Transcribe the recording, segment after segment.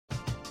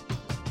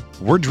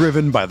We're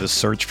driven by the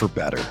search for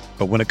better.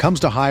 But when it comes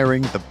to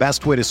hiring, the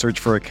best way to search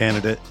for a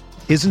candidate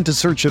isn't to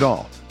search at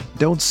all.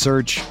 Don't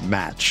search,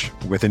 match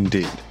with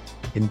Indeed.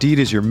 Indeed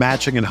is your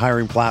matching and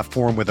hiring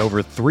platform with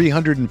over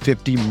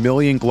 350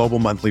 million global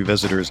monthly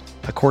visitors,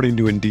 according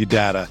to Indeed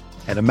data,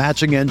 and a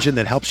matching engine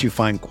that helps you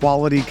find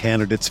quality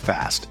candidates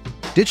fast.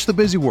 Ditch the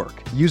busy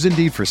work. Use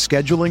Indeed for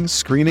scheduling,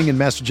 screening, and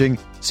messaging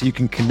so you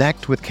can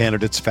connect with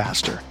candidates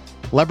faster.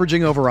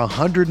 Leveraging over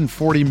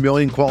 140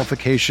 million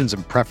qualifications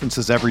and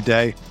preferences every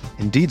day,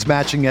 Indeed's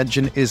matching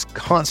engine is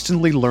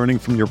constantly learning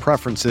from your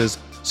preferences,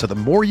 so the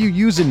more you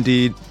use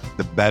Indeed,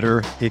 the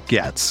better it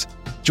gets.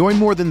 Join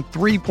more than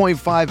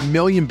 3.5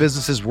 million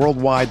businesses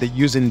worldwide that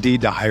use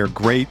Indeed to hire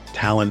great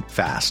talent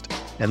fast.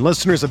 And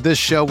listeners of this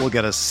show will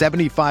get a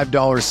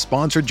 $75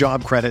 sponsored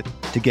job credit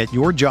to get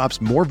your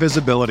jobs more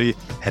visibility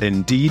at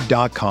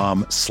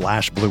Indeed.com/Blue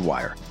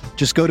Wire.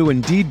 Just go to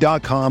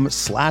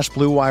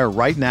Indeed.com/Blue Wire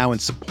right now and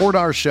support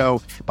our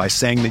show by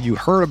saying that you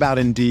heard about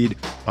Indeed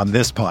on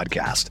this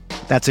podcast.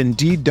 That's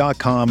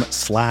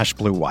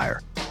Indeed.com/Blue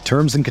Wire.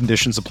 Terms and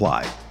conditions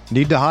apply.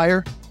 Need to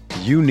hire?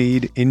 You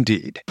need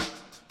Indeed.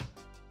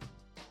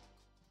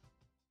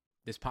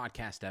 This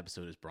podcast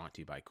episode is brought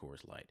to you by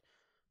Coors Light.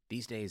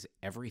 These days,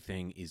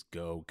 everything is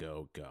go,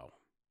 go, go.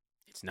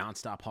 It's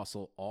nonstop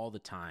hustle all the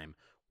time.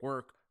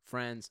 Work,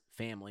 friends,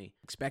 family,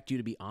 expect you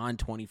to be on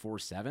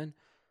 24/7.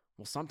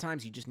 Well,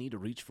 sometimes you just need to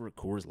reach for a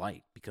Coors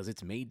Light because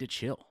it's made to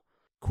chill.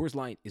 Coors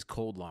Light is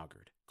cold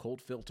lagered,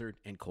 cold filtered,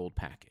 and cold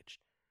packaged.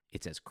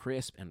 It's as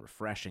crisp and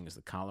refreshing as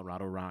the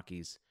Colorado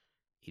Rockies.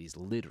 It is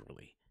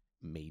literally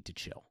made to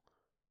chill.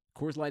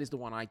 Coors Light is the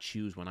one I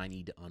choose when I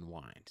need to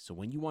unwind. So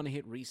when you want to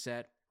hit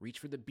reset, reach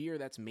for the beer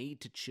that's made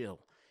to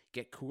chill.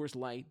 Get Coors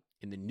Light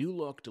in the new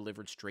look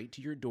delivered straight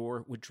to your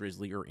door with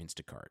Drizzly or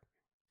Instacart.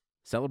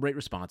 Celebrate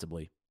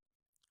responsibly.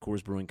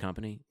 Coors Brewing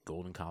Company,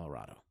 Golden,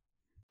 Colorado.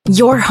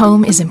 Your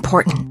home is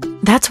important.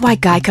 That's why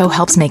Geico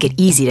helps make it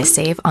easy to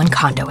save on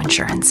condo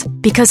insurance.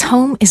 Because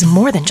home is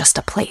more than just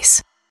a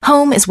place.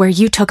 Home is where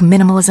you took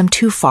minimalism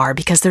too far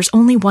because there's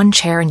only one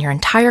chair in your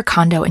entire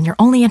condo and your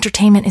only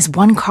entertainment is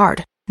one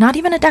card. Not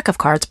even a deck of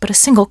cards, but a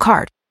single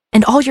card.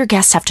 And all your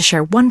guests have to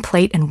share one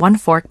plate and one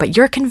fork, but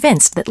you're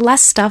convinced that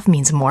less stuff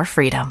means more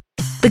freedom.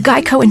 The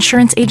Geico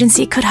Insurance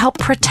Agency could help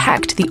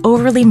protect the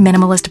overly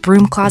minimalist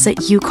broom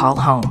closet you call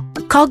home.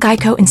 Call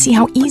Geico and see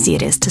how easy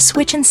it is to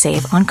switch and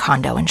save on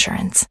condo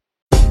insurance.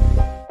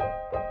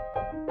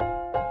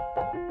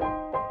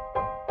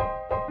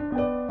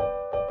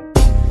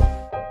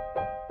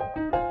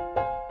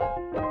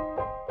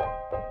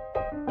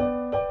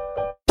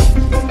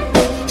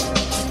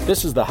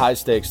 This is the High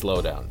Stakes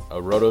Lowdown,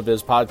 a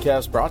RotoViz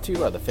podcast brought to you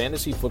by the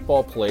Fantasy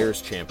Football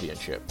Players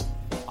Championship.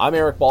 I'm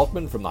Eric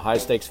Balkman from the High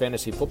Stakes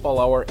Fantasy Football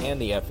Hour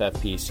and the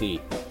FFPC.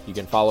 You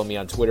can follow me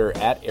on Twitter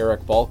at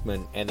Eric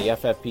Balkman and the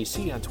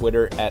FFPC on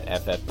Twitter at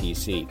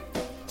FFPC.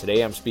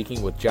 Today I'm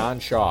speaking with John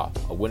Shaw,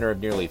 a winner of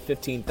nearly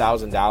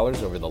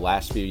 $15,000 over the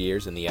last few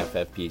years in the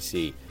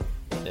FFPC.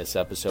 In this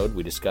episode,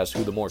 we discuss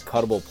who the more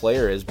cuttable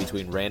player is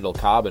between Randall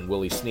Cobb and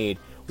Willie Snead,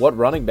 what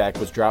running back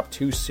was dropped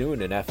too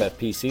soon in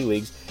FFPC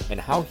leagues, and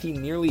how he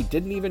nearly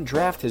didn't even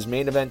draft his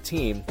main event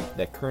team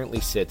that currently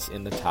sits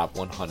in the top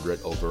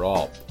 100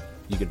 overall.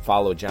 You can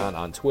follow John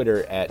on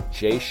Twitter at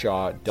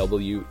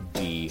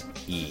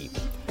JShawWDE.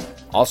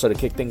 Also, to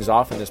kick things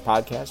off in this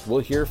podcast, we'll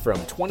hear from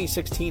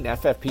 2016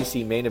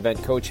 FFPC main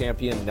event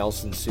co-champion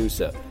Nelson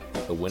Sousa,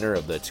 the winner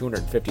of the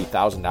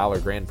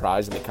 $250,000 grand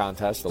prize in the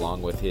contest,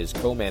 along with his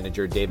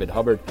co-manager David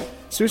Hubbard.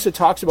 Sousa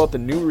talks about the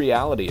new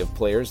reality of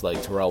players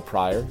like Terrell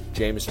Pryor,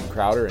 Jamison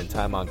Crowder, and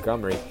Ty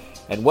Montgomery,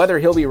 and whether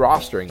he'll be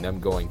rostering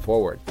them going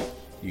forward.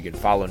 You can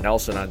follow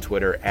Nelson on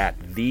Twitter at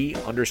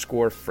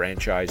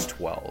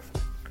 _franchise12.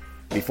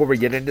 Before we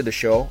get into the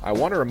show, I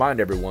want to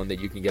remind everyone that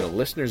you can get a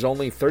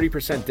listeners-only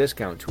 30%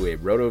 discount to a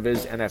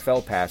RotoViz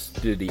NFL Pass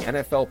through the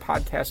NFL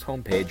Podcast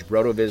homepage,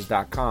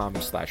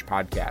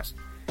 rotoviz.com/podcast.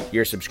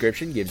 Your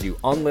subscription gives you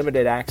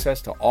unlimited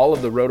access to all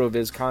of the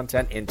RotoViz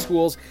content and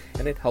tools,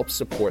 and it helps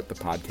support the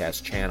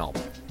podcast channel.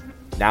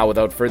 Now,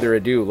 without further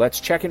ado, let's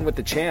check in with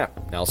the champ,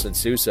 Nelson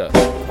Sousa.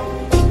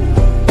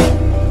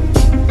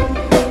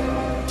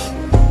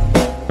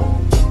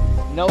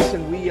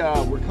 Nelson,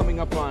 we're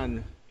coming up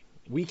on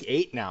week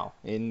 8 now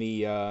in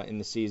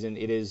the season.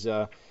 It is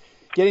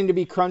getting to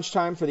be crunch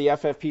time for the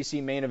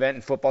FFPC main event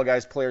and Football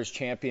Guys Players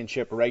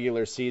Championship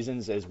regular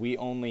seasons, as we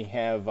only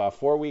have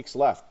 4 weeks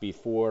left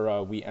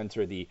before we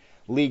enter the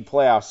league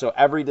playoffs. So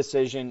every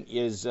decision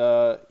is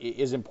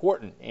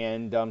important,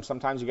 and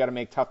sometimes you got to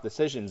make tough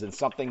decisions. And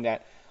something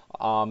that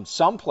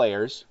some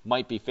players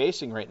might be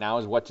facing right now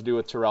is what to do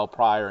with Terrell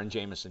Pryor and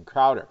Jamison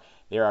Crowder.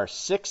 There are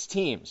 6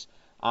 teams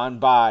on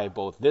bye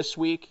both this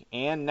week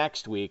and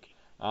next week,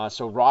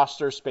 so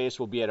roster space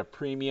will be at a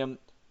premium.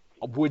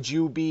 Would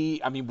you be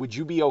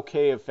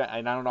okay if,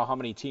 and I don't know how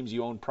many teams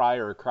you own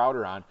Pryor or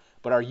Crowder on,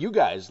 but are you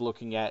guys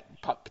looking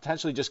at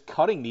potentially just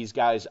cutting these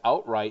guys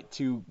outright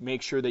to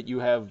make sure that you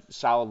have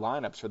solid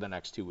lineups for the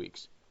next 2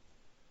 weeks?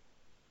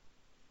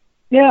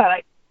 Yeah,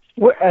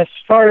 as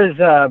far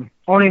as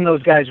owning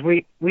those guys,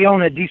 we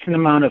own a decent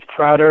amount of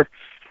Crowder.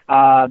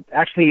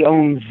 actually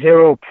own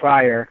 0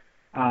 Pryor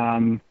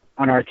on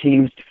our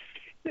teams.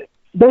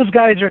 Those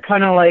guys are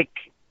kind of like,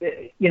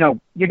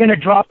 you're going to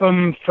drop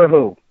them for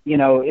who?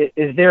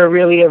 Is there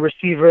really a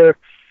receiver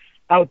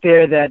out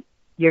there that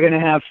you're going to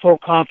have full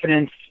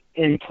confidence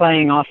in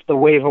playing off the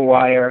waiver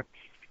wire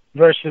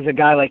versus a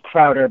guy like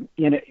Crowder,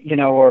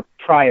 or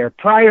Pryor?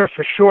 Pryor,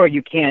 for sure,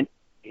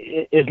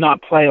 is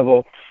not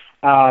playable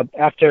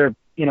after,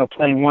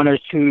 playing 1 or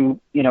 2,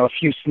 a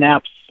few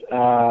snaps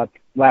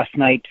last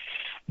night.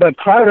 But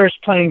Crowder's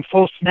playing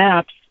full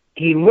snaps.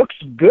 He looks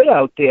good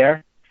out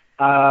there.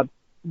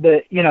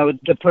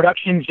 The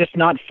production's just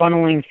not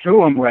funneling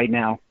through him right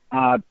now.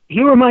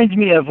 He reminds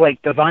me of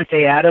like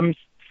Davante Adams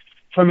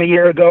from a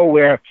year ago,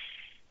 where,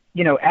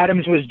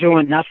 Adams was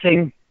doing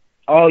nothing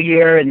all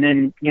year, and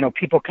then,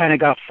 people kind of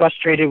got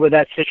frustrated with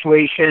that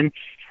situation.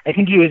 I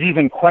think he was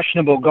even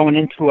questionable going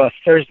into a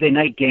Thursday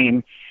night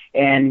game,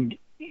 and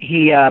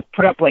he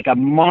put up like a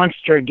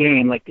monster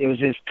game, like it was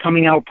his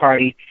coming out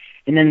party.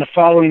 And then the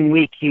following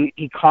week,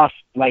 he cost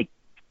like,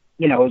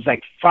 it was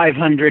like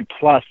 500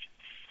 plus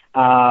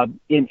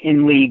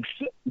in leagues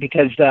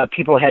because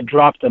people had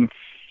dropped him.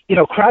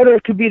 Crowder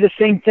could be the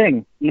same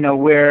thing,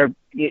 where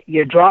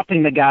you're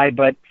dropping the guy,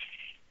 but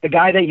the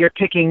guy that you're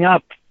picking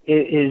up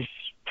is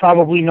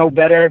probably no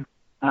better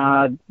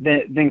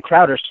than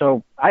Crowder.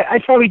 So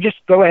I'd probably just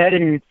go ahead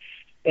and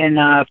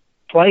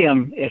play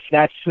him if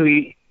that's who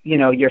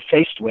you're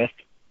faced with.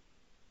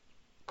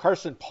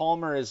 Carson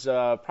Palmer is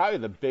probably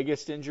the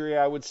biggest injury,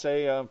 I would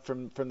say,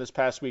 from this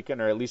past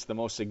weekend, or at least the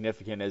most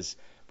significant, as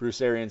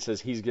Bruce Arians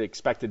says he's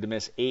expected to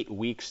miss 8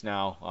 weeks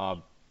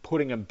now,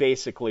 putting him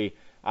basically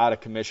out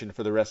of commission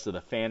for the rest of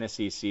the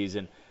fantasy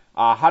season.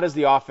 How does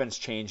the offense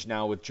change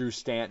now with Drew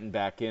Stanton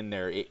back in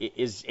there?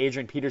 Is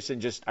Adrian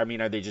Peterson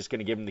are they just going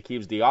to give him the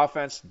keys to the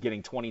offense,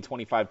 getting 20,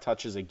 25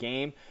 touches a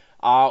game?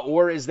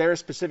 Or is there a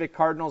specific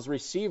Cardinals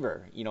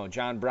receiver,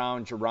 John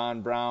Brown,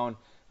 Jaron Brown,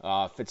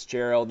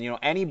 Fitzgerald,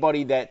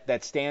 anybody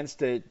that stands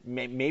to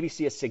maybe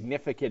see a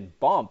significant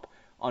bump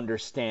under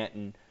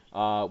Stanton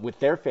with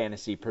their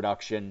fantasy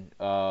production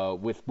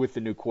with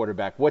the new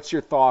quarterback? What's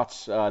your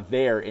thoughts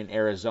there in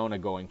Arizona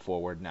going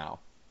forward now?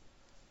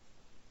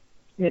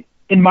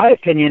 In my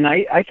opinion,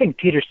 I think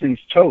Peterson's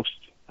toast.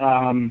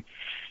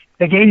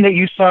 The game that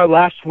you saw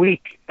last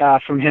week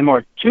from him,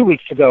 or 2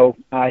 weeks ago,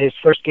 his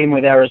first game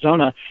with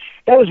Arizona,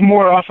 that was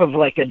more off of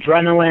like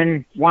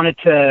adrenaline, wanted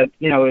to,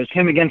 it was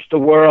him against the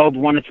world,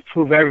 wanted to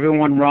prove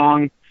everyone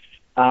wrong.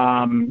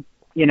 It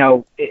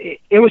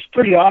was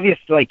pretty obvious,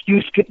 like,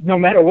 no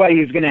matter what, he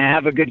was going to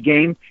have a good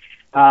game.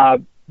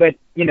 But,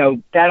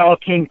 that all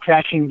came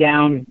crashing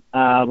down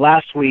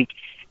last week.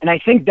 And I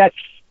think that's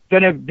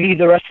going to be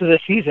the rest of the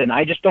season.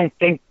 I just don't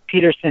think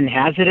Peterson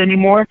has it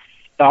anymore.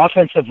 The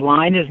offensive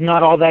line is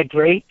not all that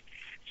great.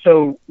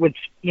 So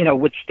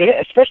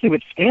especially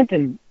with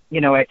Stanton,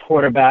 at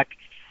quarterback,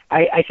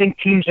 I think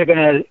teams are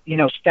going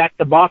to, stack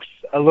the box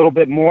a little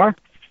bit more.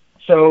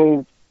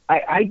 So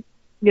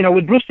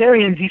with Bruce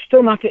Arians, he's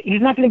not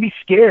going to be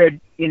scared,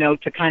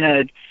 to kind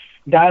of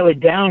dial it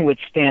down with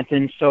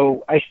Stanton.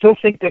 So I still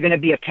think they're going to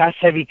be a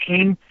pass-heavy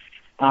team.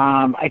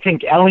 I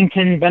think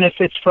Ellington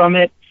benefits from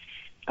it.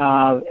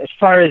 As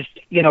far as,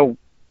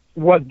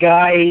 what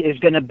guy is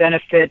going to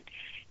benefit,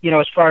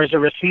 as far as a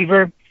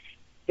receiver,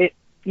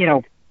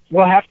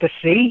 we'll have to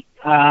see.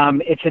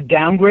 It's a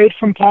downgrade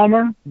from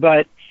Palmer,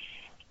 but,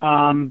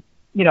 I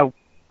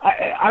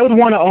would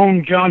want to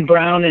own John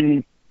Brown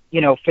and,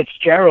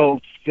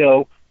 Fitzgerald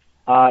still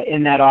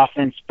in that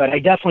offense, but I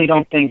definitely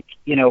don't think,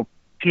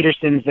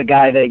 Peterson's the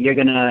guy that you're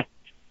going to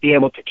be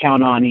able to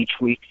count on each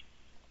week.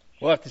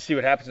 We'll have to see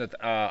what happens with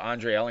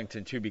Andre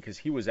Ellington, too, because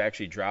he was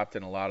actually dropped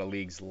in a lot of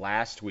leagues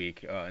last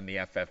week in the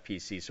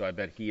FFPC, so I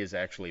bet he is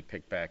actually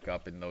picked back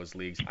up in those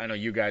leagues. I know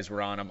you guys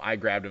were on him. I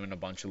grabbed him in a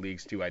bunch of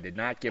leagues, too. I did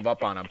not give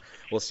up on him.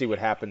 We'll see what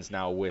happens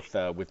now with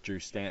Drew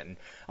Stanton.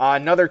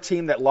 Another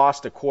team that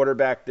lost a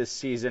quarterback this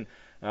season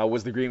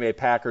was the Green Bay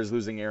Packers,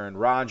 losing Aaron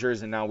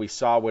Rodgers, and now we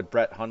saw what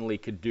Brett Hundley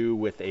could do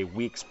with a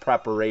week's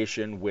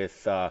preparation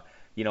with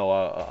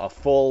a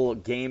full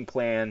game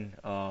plan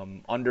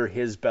under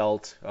his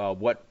belt,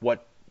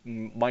 what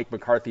Mike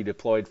McCarthy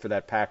deployed for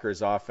that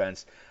Packers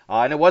offense.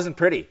 And it wasn't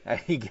pretty.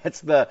 He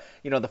gets the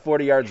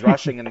 40 yards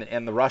rushing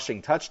and the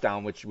rushing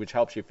touchdown, which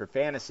helps you for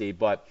fantasy,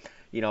 but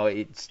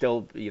it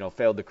still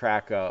failed to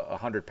crack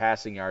 100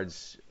 passing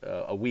yards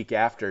a week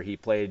after he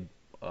played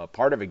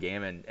part of a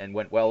game and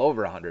went well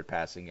over 100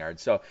 passing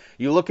yards. So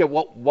you look at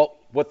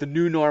what the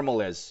new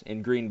normal is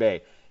in Green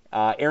Bay.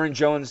 Aaron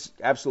Jones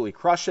absolutely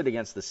crushed it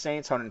against the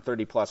Saints,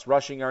 130-plus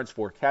rushing yards,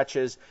 4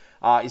 catches.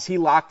 Is he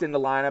locked into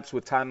lineups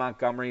with Ty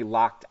Montgomery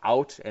locked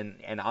out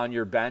and on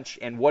your bench?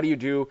 And what do you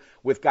do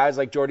with guys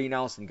like Jordy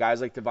Nelson, guys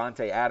like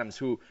Davante Adams,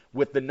 who,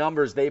 with the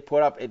numbers they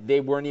put up,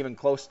 they weren't even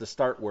close to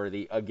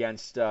start-worthy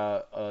against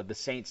the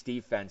Saints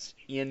defense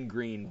in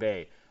Green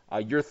Bay?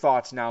 Your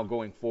thoughts now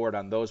going forward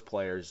on those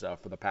players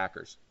for the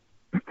Packers?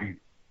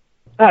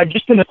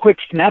 Just in a quick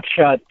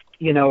snapshot,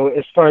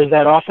 as far as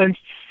that offense,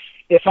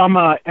 if I'm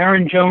a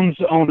Aaron Jones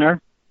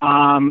owner,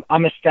 I'm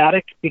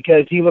ecstatic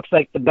because he looks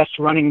like the best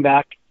running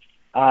back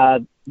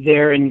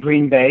there in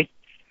Green Bay.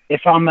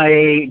 If I'm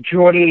a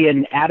Jordy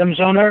and Adams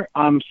owner,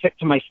 I'm sick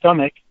to my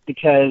stomach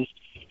because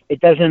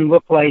it doesn't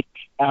look like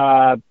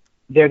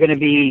they're going to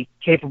be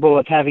capable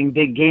of having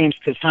big games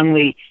because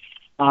Hundley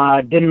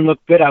didn't look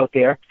good out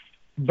there.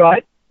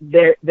 But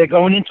they're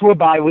going into a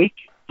bye week,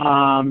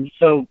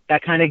 so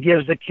that kind of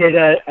gives the kid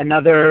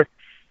another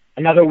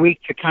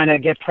week to kind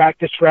of get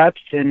practice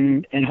reps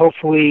and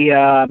hopefully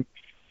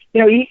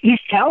he's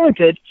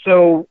talented,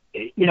 so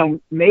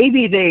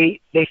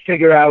maybe they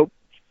figure out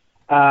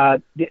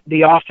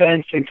the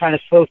offense and kind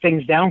of slow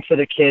things down for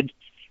the kid,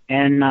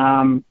 and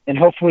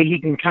hopefully he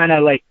can kind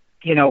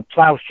of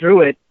plow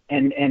through it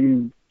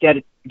and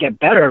get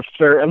better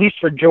at least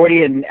for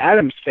Jordy and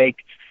Adams' sake.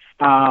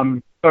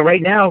 But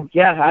right now,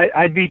 yeah,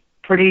 I'd be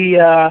pretty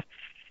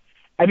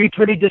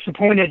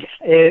disappointed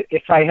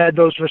if I had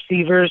those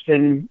receivers,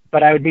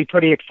 but I would be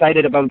pretty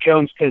excited about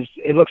Jones because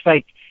it looks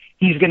like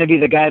he's going to be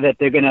the guy that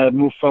they're going to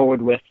move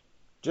forward with.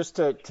 Just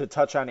to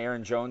touch on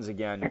Aaron Jones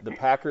again, the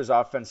Packers'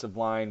 offensive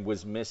line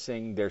was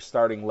missing their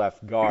starting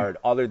left guard.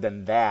 Other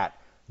than that,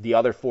 the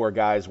other four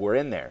guys were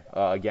in there,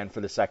 again,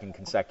 for the second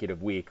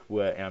consecutive week.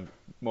 And I'm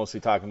mostly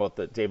talking about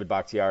the David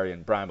Bakhtiari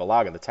and Brian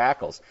Bulaga, the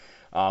tackles,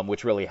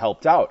 which really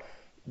helped out.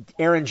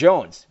 Aaron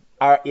Jones,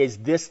 is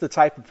this the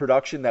type of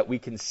production that we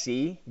can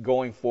see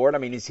going forward? I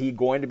mean, is he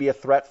going to be a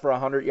threat for a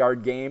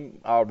 100-yard game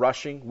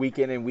rushing week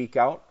in and week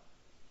out?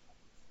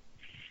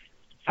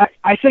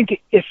 I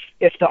think if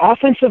the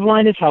offensive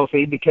line is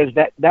healthy, because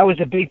that was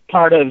a big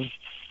part of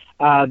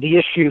the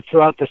issue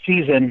throughout the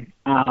season.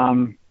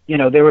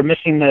 They were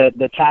missing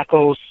the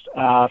tackles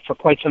for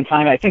quite some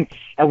time. I think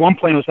at one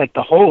point it was like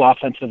the whole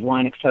offensive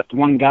line except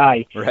one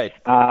guy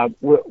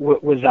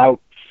was out.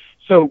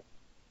 So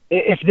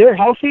if they're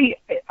healthy,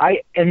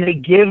 and they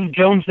give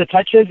Jones the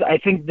touches, I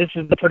think this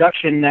is the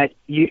production that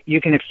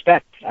you can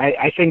expect.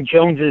 I think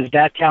Jones is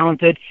that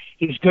talented.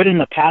 He's good in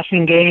the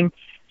passing game,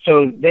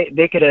 so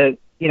they could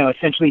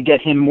essentially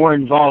get him more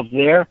involved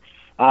there.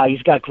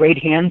 He's got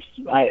great hands.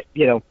 I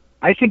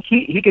think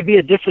he could be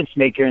a difference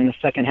maker in the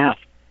second half.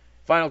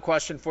 Final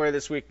question for you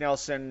this week,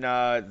 Nelson.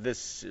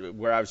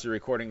 We're obviously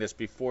recording this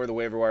before the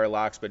waiver wire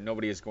locks, but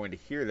nobody is going to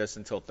hear this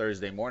until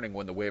Thursday morning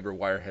when the waiver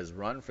wire has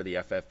run for the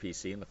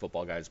FFPC and the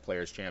Football Guys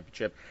Players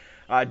Championship.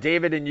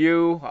 David and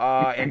you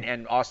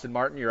and Austin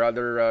Martin, your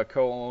other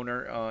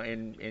co-owner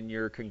in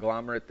your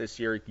conglomerate this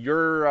year,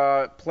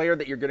 your player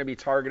that you're going to be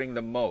targeting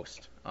the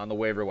most on the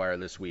waiver wire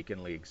this week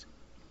in leagues?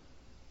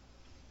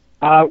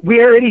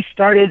 We already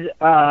started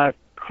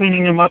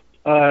cleaning them up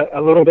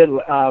a little bit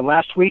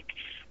last week,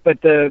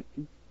 but there's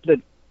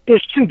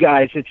two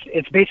guys.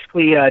 It's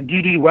basically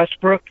D.D.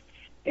 Westbrook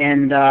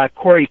and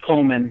Corey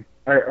Coleman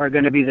are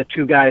going to be the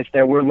two guys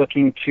that we're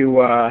looking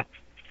to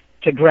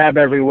grab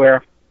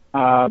everywhere,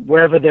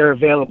 wherever they're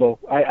available.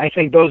 I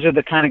think those are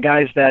the kind of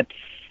guys that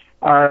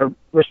are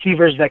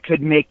receivers that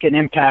could make an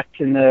impact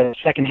in the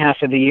second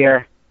half of the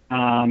year.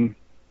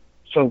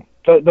 So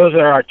those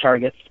are our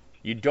targets.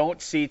 You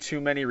don't see too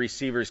many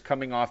receivers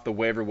coming off the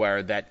waiver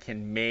wire that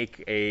can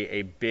make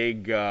a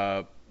big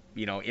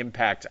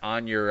impact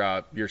on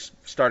your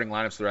starting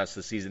lineups the rest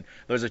of the season.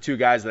 Those are two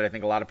guys that I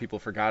think a lot of people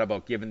forgot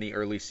about given the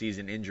early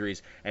season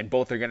injuries, and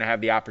both are going to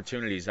have the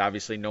opportunities.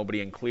 Obviously,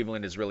 nobody in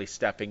Cleveland is really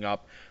stepping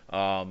up,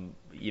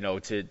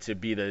 to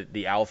be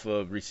the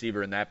alpha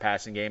receiver in that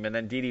passing game. And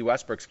then D.D.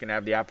 Westbrook's going to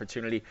have the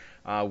opportunity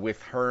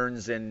with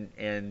Hearns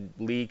and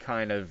Lee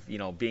kind of,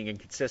 being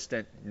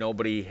inconsistent.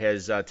 Nobody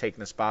has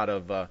taken the spot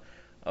of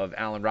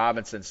Allen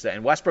Robinson.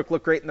 And Westbrook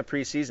looked great in the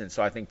preseason,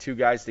 so I think two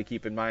guys to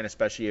keep in mind,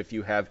 especially if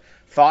you have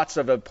thoughts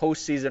of a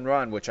postseason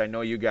run, which I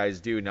know you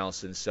guys do,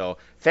 Nelson. So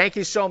thank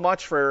you so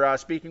much for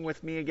speaking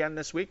with me again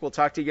this week. We'll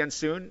talk to you again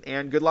soon,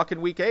 and good luck in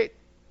Week 8.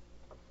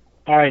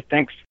 All right,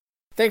 thanks.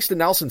 Thanks to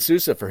Nelson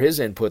Sousa for his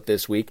input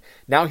this week.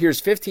 Now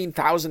here's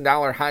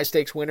 $15,000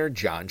 high-stakes winner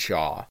John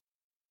Shaw.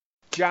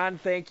 John,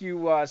 thank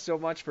you so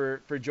much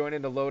for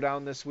joining the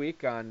lowdown this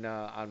week on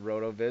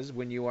RotoViz.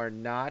 When you are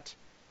not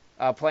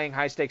playing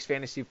high-stakes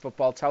fantasy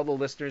football, tell the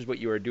listeners what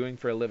you are doing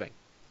for a living.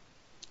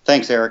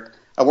 Thanks, Eric.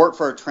 I work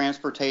for a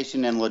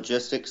transportation and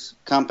logistics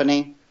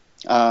company.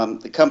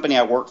 The company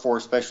I work for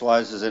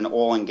specializes in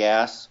oil and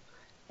gas,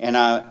 and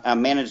I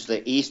manage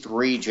the East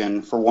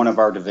region for one of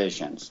our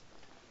divisions.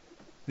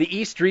 The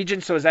East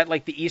region, so is that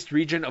like the East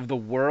region of the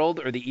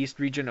world, or the East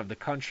region of the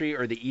country,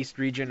 or the East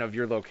region of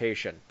your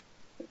location?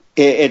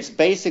 It's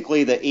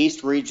basically the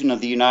East region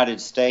of the United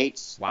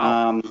States.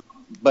 Wow.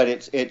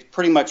 But it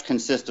pretty much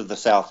consists of the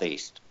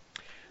Southeast.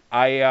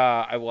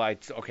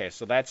 Okay,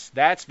 so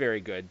that's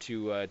very good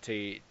to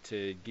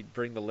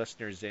bring the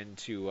listeners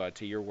into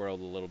to your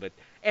world a little bit,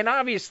 and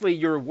obviously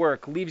your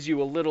work leaves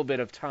you a little bit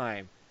of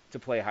time to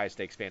play high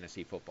stakes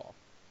fantasy football.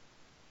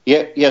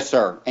 Yeah, yes,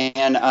 sir.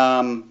 And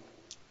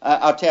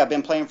I'll tell you, I've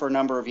been playing for a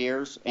number of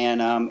years,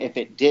 and if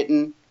it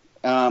didn't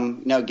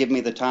give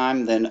me the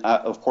time, then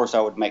of course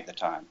I would make the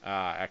time.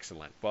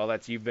 Excellent. Well,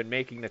 you've been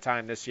making the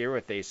time this year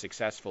with a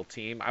successful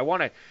team. I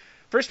want to,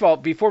 first of all,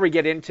 before we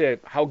get into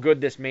how good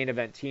this main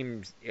event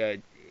team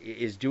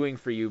is doing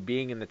for you,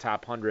 being in the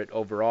top 100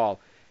 overall,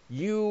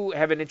 you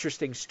have an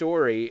interesting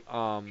story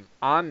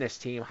on this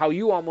team, how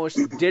you almost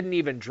didn't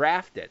even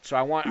draft it. So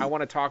I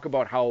want to talk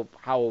about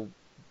how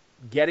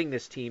getting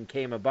this team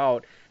came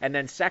about, and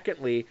then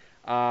secondly,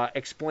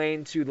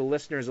 explain to the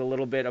listeners a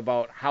little bit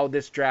about how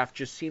this draft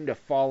just seemed to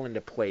fall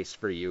into place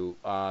for you,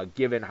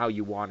 given how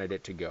you wanted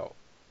it to go.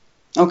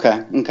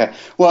 Okay.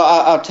 Well,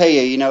 I'll tell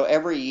you,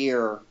 every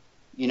year,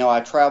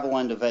 I travel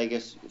into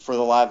Vegas for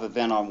the live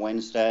event on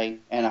Wednesday,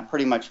 and I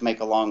pretty much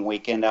make a long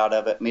weekend out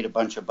of it, meet a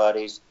bunch of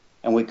buddies,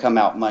 and we come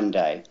out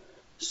Monday.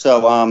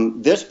 So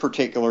this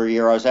particular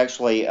year, I was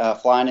actually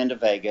flying into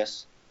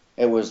Vegas.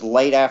 It was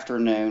late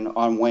afternoon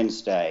on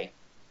Wednesday,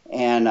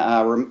 and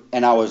I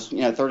was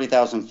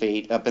 30,000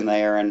 feet up in the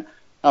air, and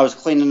I was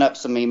cleaning up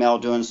some email,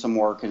 doing some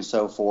work and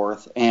so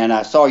forth, and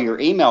I saw your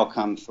email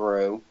come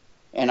through,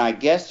 and I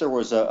guess there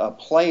was a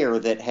player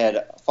that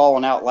had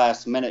fallen out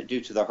last minute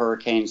due to the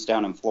hurricanes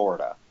down in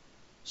Florida.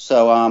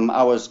 So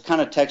I was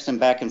kind of texting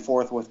back and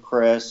forth with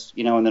Chris,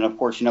 and then of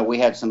course, we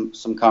had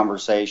some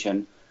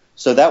conversation.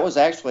 So that was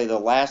actually the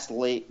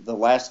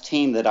last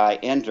team that I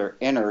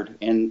entered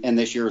in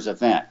this year's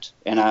event,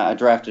 and I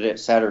drafted it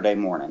Saturday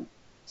morning.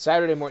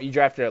 Saturday morning, you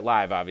drafted it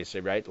live,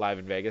 obviously, right? Live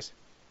in Vegas.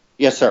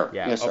 Yes, sir.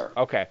 Yeah. Yes, sir.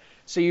 Okay.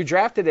 So you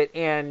drafted it,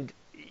 and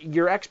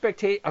your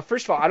expectation.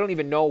 First of all, I don't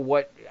even know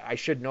what I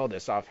should know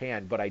this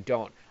offhand, but I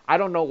don't. I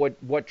don't know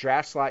what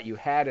draft slot you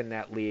had in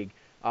that league.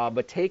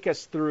 But take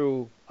us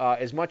through,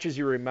 as much as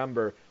you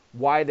remember,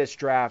 why this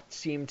draft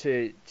seemed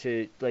to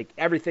like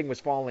everything was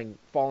falling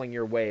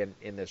your way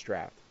in this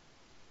draft.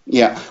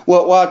 Yeah.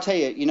 Well, I'll tell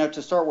you,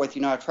 to start with,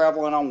 I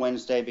travel in on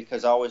Wednesday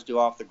because I always do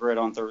off the grid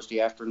on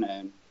Thursday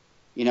afternoon,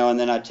 and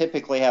then I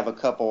typically have a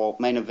couple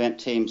main event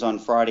teams on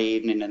Friday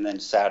evening and then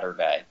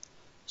Saturday.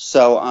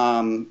 So,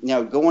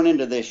 going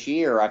into this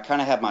year, I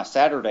kind of had my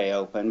Saturday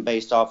open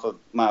based off of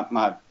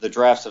the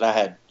drafts that I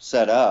had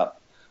set up.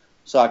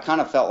 So I kind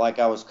of felt like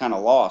I was kind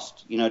of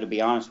lost, to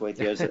be honest with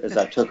you, as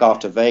I took off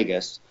to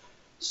Vegas.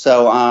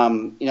 So,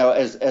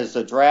 as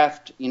the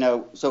draft,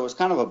 so it was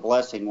kind of a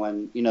blessing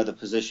when, the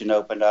position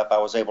opened up. I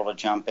was able to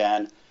jump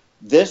in.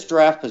 This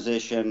draft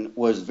position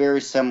was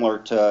very similar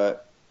to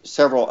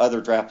several other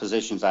draft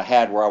positions I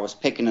had where I was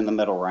picking in the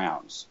middle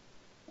rounds.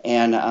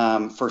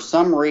 And for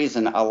some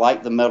reason, I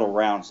like the middle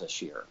rounds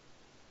this year.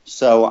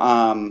 So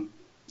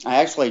I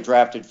actually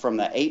drafted from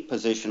the 8th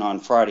position on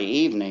Friday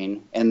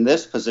evening, and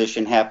this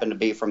position happened to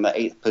be from the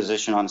 8th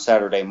position on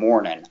Saturday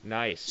morning.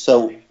 Nice.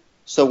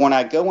 So when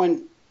I go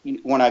into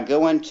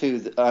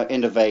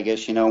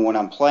Vegas, when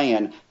I'm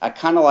playing, I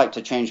kind of like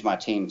to change my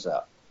teams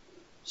up.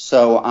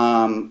 So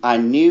I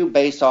knew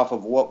based off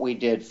of what we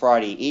did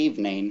Friday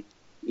evening,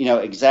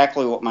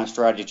 exactly what my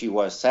strategy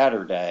was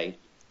Saturday,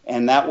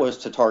 and that was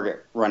to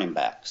target running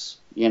backs.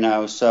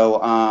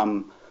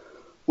 So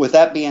with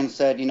that being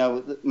said,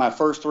 my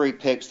first 3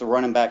 picks, the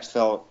running backs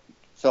fell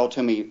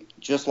to me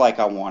just like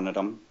I wanted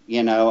them.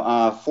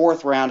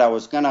 4th round, I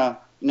was gonna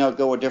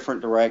go a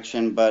different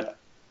direction, but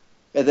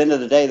at the end of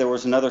the day, there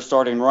was another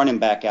starting running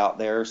back out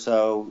there.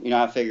 So,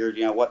 I figured,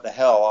 what the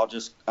hell, I'll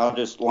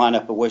just line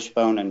up a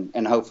wishbone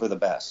and hope for the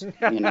best,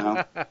 and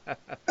then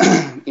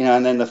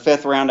the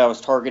 5th round, I was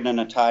targeting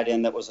a tight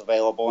end that was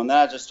available. And then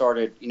I just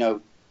started,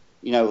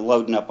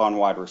 loading up on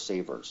wide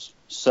receivers.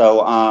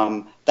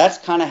 So, that's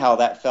kind of how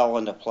that fell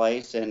into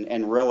place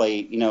and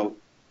really,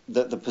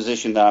 the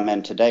position that I'm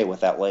in today with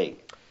that league.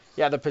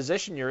 Yeah, the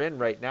position you're in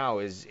right now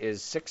is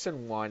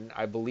 6-1.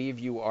 I believe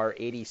you are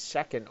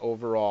 82nd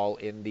overall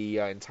in the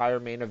entire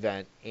main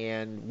event.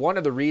 And one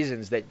of the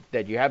reasons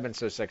that you have been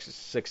so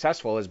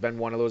successful has been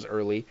one of those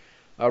early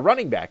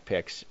running back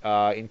picks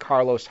in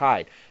Carlos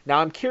Hyde. Now,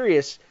 I'm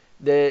curious,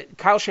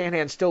 Kyle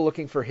Shanahan's still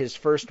looking for his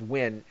first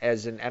win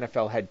as an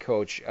NFL head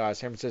coach. San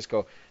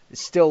Francisco is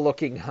still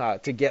looking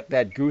to get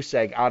that goose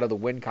egg out of the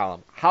win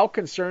column. How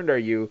concerned are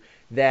you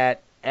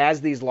that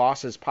as these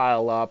losses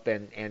pile up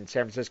and San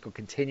Francisco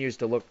continues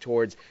to look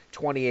towards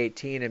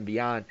 2018 and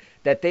beyond,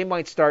 that they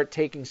might start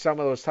taking some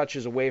of those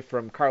touches away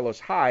from Carlos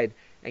Hyde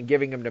and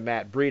giving them to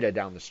Matt Breida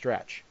down the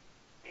stretch?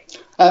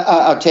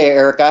 I'll tell you,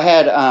 Eric, I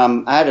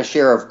had a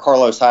share of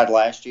Carlos Hyde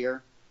last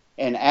year,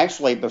 and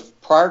actually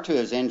prior to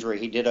his injury,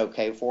 he did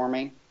okay for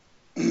me.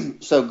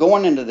 So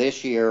going into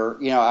this year,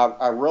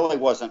 I really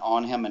wasn't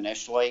on him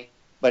initially,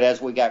 but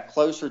as we got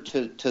closer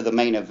to the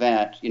main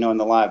event, in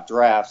the live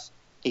drafts,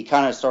 he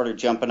kind of started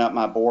jumping up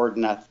my board,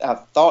 and I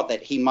thought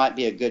that he might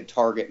be a good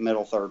target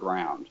middle 3rd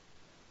round.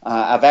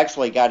 I've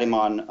actually got him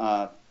on,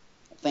 I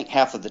think,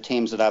 half of the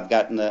teams that I've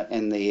got in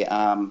the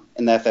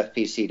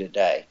FFPC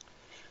today.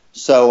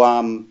 So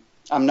I'm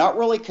not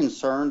really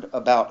concerned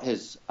about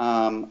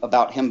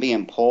him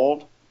being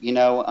pulled,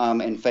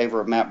 in favor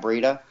of Matt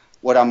Breida.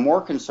 What I'm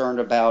more concerned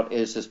about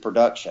is his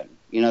production.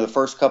 The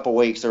first couple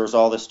weeks there was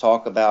all this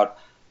talk about,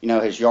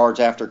 his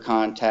yards after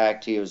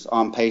contact. He was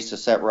on pace to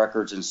set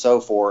records and so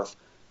forth.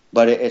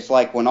 But it's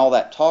like when all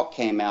that talk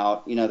came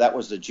out, that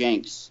was the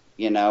jinx,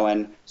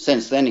 and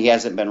since then he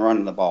hasn't been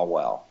running the ball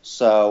well.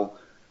 So,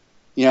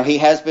 he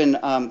has been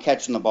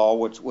catching the ball,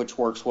 which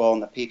works well in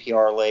the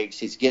PPR leagues.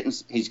 He's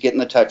getting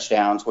the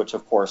touchdowns, which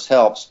of course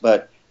helps.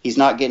 But he's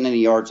not getting any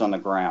yards on the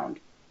ground.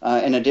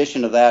 In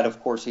addition to that,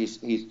 of course, he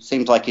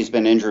seems like he's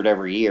been injured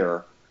every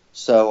year.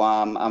 So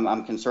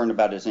I'm concerned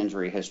about his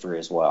injury history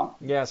as well.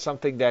 Yeah,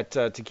 something that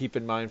to keep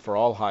in mind for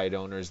all Hyde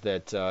owners,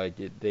 that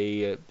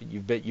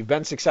you've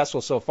been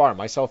successful so far,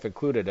 myself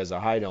included as a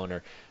Hyde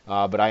owner.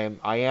 But I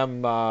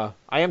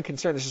am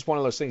concerned. This is one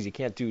of those things you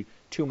can't do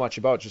too much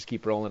about. Just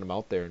keep rolling them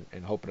out there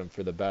and hoping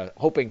for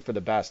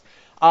the best.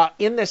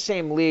 In the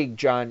same league,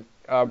 John,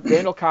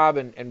 Randall Cobb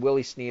and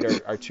Willie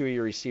Snead are two of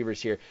your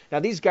receivers here. Now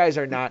these guys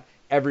are not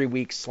every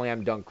week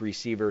slam dunk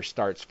receiver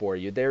starts for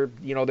you. They're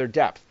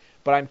depth.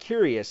 But I'm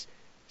curious,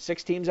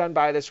 6 teams on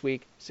bye this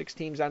week, 6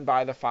 teams on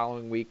bye the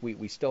following week.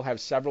 We still have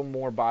several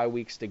more bye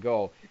weeks to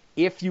go.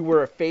 If you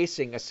were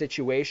facing a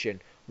situation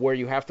where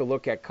you have to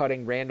look at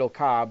cutting Randall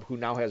Cobb, who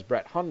now has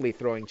Brett Hundley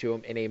throwing to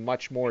him in a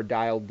much more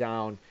dialed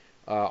down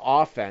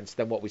offense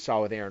than what we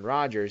saw with Aaron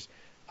Rodgers,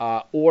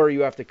 or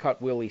you have to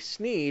cut Willie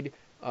Snead,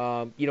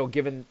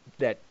 given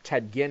that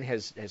Ted Ginn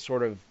has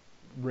sort of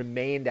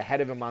remained ahead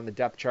of him on the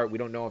depth chart. We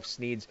don't know if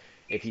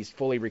he's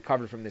fully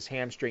recovered from this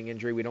hamstring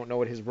injury. We don't know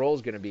what his role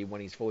is going to be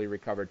when he's fully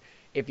recovered.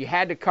 If you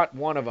had to cut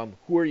one of them,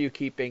 who are you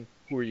keeping?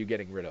 Who are you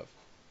getting rid of?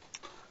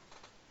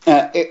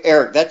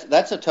 Eric,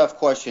 that's a tough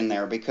question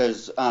there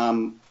because,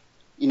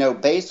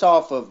 based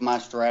off of my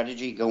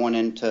strategy going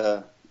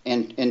into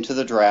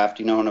the draft,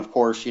 and of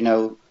course,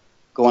 going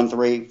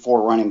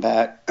 3-4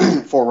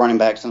 running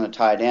backs and a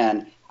tight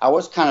end, I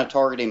was kind of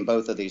targeting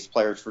both of these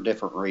players for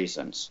different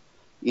reasons.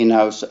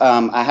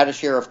 I had a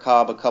share of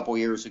Cobb a couple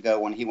years ago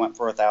when he went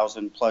for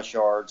 1,000+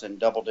 yards and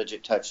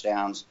double-digit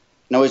touchdowns.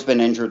 I know he's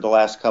been injured the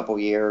last couple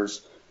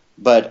years,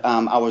 but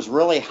I was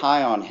really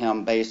high on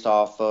him based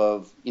off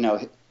of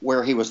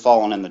where he was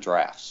falling in the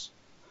drafts.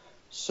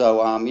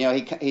 So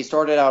he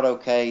started out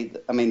okay.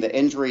 I mean, the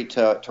injury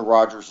to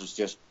Rodgers was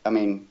just. That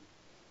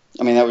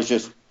was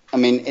just.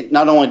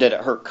 Not only did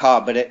it hurt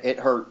Cobb, but it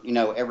hurt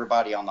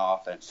everybody on the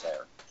offense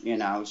there.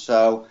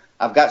 So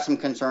I've got some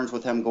concerns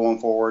with him going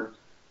forward.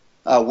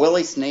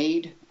 Willie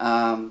Snead,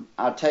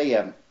 I'll tell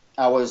you,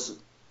 I was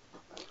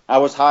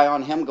high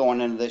on him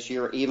going into this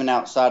year, even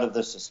outside of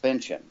the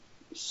suspension.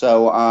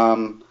 So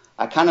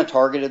I kind of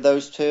targeted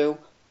those two.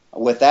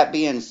 With that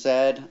being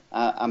said,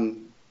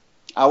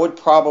 I would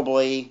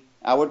probably,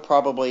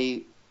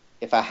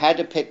 if I had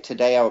to pick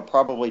today, I would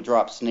probably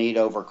drop Snead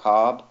over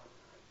Cobb,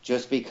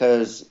 just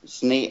because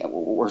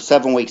we're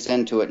 7 weeks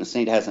into it and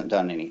Snead hasn't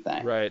done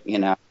anything. Right.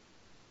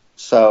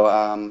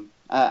 So.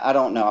 I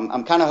don't know.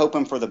 I'm kind of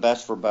hoping for the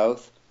best for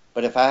both,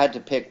 but if I had to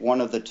pick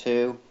one of the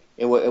two,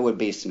 it would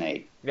be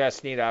Snead. Yeah,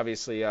 Snead,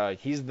 obviously,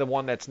 he's the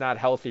one that's not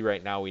healthy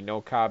right now. We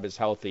know Cobb is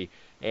healthy,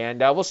 and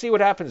we'll see what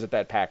happens with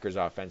that Packers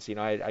offense.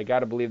 I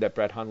got to believe that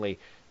Brett Hundley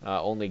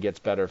only gets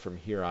better from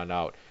here on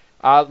out.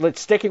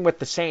 Sticking with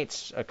the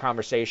Saints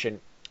conversation,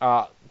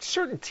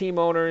 certain team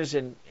owners,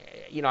 and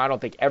I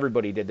don't think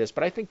everybody did this,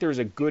 but I think there's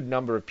a good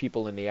number of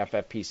people in the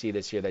FFPC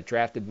this year that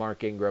drafted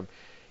Mark Ingram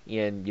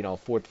in 4th,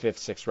 5th,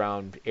 6th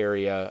round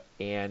area,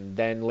 and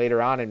then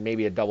later on in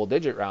maybe a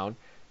double-digit round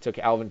took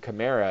Alvin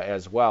Kamara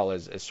as well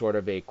as sort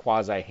of a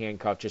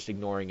quasi-handcuff, just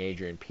ignoring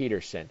Adrian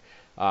Peterson.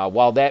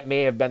 While that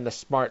may have been the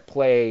smart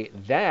play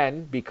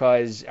then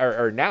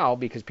now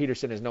because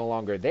Peterson is no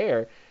longer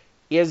there,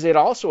 is it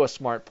also a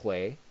smart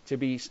play to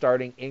be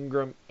starting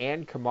Ingram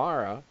and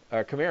Kamara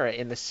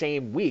in the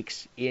same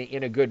weeks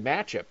in a good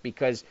matchup?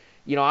 Because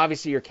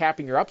obviously you're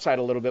capping your upside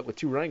a little bit with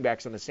 2 running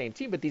backs on the same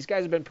team, but these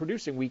guys have been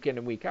producing week in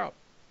and week out.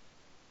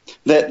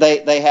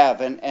 They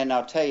have, and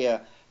I'll tell you,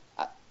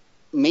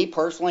 me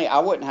personally, I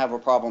wouldn't have a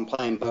problem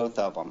playing both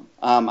of them.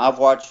 I've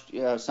watched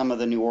some of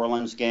the New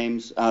Orleans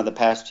games the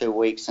past 2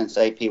 weeks since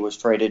AP was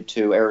traded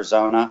to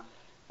Arizona,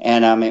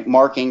 and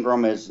Mark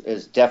Ingram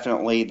is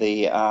definitely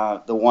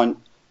the one.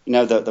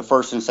 The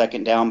first and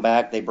second down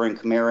back. They bring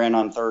Kamara in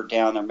on 3rd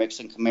down. They're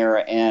mixing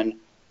Kamara in.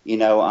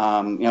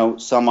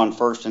 Some on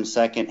 1st and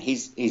 2nd.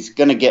 He's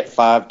going to get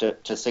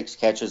 5 to 6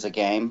 catches a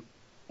game,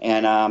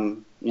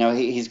 and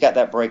he's got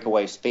that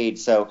breakaway speed.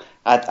 So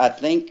I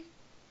think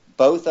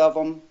both of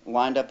them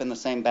lined up in the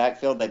same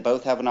backfield. They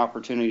both have an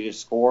opportunity to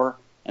score,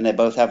 and they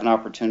both have an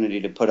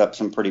opportunity to put up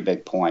some pretty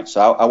big points.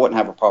 So I wouldn't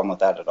have a problem with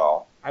that at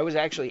all. I was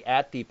actually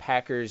at the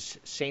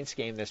Packers-Saints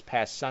game this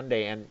past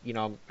Sunday, and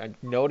I'm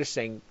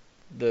noticing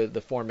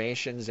the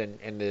formations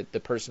and the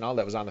personnel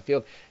that was on the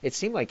field. It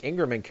seemed like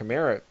Ingram and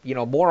Kamara,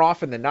 more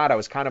often than not, I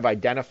was kind of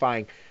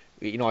identifying,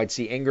 I'd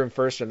see Ingram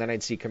first and then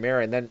I'd see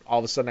Kamara, and then all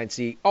of a sudden I'd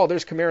see,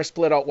 there's Kamara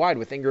split out wide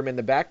with Ingram in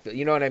the backfield.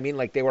 You know what I mean?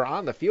 Like they were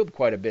on the field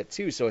quite a bit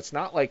too. So it's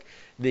not like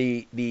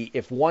the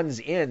if one's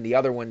in, the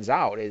other one's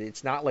out.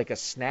 It's not like a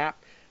snap,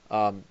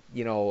 a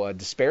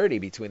disparity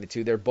between the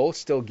two. They're both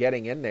still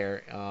getting in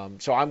there.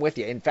 So I'm with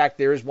you. In fact,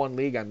 there is one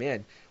league I'm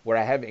in where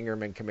I have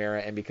Ingram and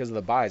Kamara, and because of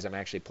the buys, I'm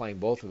actually playing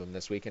both of them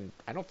this week, and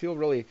I don't feel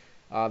really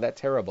that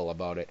terrible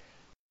about it.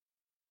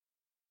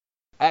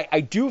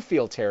 I do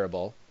feel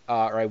terrible,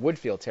 or I would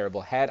feel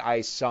terrible, had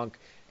I sunk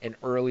an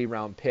early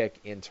round pick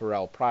in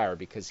Terrell Pryor,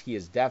 because he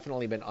has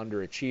definitely been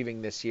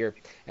underachieving this year.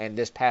 And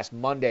this past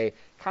Monday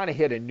kind of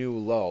hit a new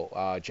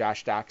low.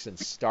 Josh Doctson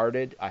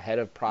started ahead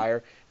of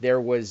Pryor.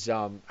 There was,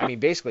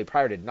 basically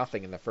Pryor did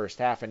nothing in the first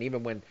half. And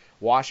even when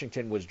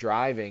Washington was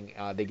driving,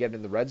 they get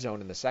in the red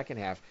zone in the second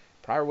half.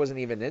 Pryor wasn't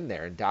even in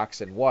there, and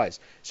Doctson was.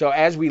 So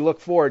as we look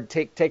forward,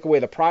 take away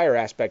the Pryor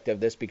aspect of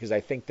this, because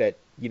I think that,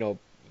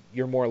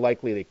 you're more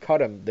likely to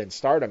cut him than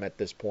start him at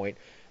this point.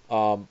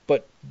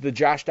 But the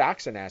Josh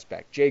Doctson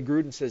aspect, Jay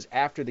Gruden says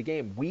after the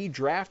game, we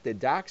drafted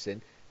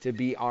Doctson to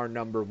be our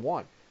number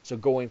one. So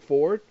going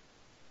forward,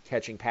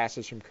 catching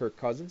passes from Kirk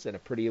Cousins and a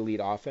pretty elite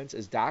offense,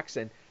 is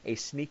Doctson a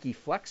sneaky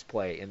flex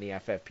play in the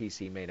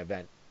FFPC main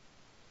event?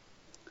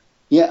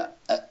 Yeah.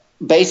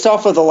 Based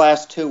off of the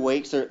last 2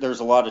 weeks, there's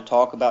a lot of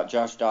talk about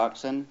Josh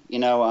Doctson.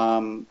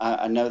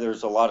 I know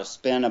there's a lot of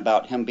spin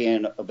about him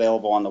being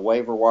available on the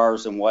waiver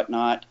wires and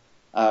whatnot.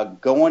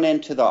 Going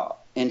into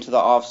the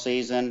off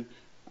season,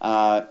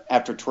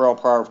 after Terrell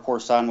Pryor, of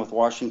course, signed with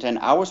Washington,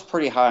 I was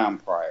pretty high on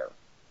Pryor.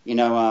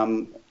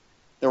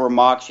 There were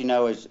mocks,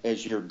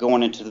 as you're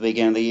going into the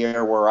beginning of the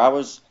year, where I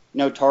was,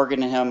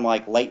 targeting him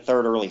like late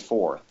third, early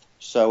fourth.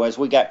 So as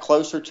we got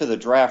closer to the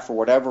draft, for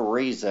whatever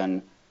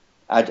reason,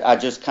 I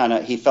just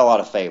he fell out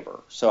of favor.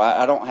 So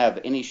I don't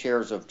have any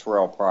shares of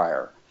Terrell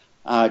Pryor.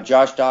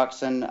 Josh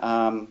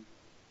Doctson,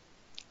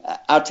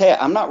 I'll tell you,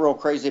 I'm not real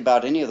crazy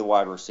about any of the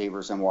wide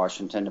receivers in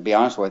Washington, to be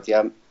honest with you.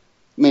 I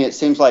mean, it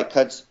seems like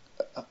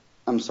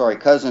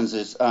Cousins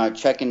is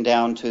checking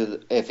down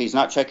to, if he's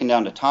not checking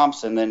down to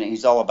Thompson, then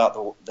he's all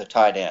about the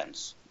tight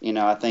ends.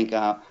 I think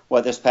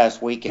this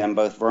past weekend,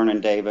 both Vernon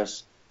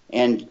Davis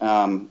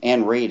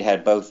and Reed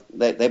had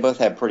they both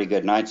had pretty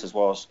good nights, as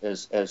well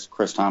as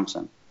Chris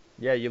Thompson.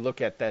 Yeah, you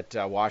look at that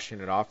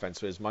Washington offense,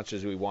 so as much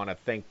as we want to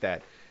think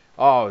that,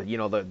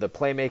 the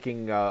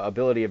playmaking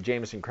ability of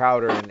Jamison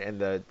Crowder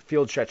and the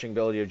field stretching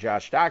ability of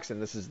Josh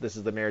Doctson, this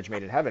is the marriage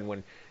made in heaven,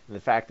 when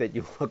the fact that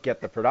you look at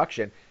the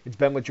production, it's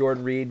been with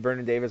Jordan Reed,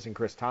 Vernon Davis, and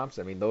Chris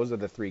Thompson. I mean, those are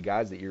the three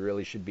guys that you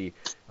really should be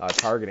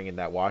targeting in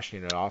that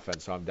Washington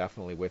offense, so I'm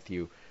definitely with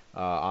you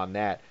on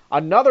that.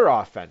 Another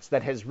offense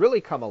that has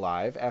really come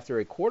alive after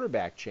a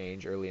quarterback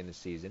change early in the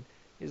season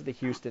is the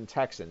Houston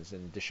Texans,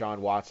 and Deshaun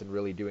Watson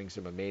really doing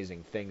some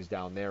amazing things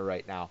down there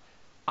right now.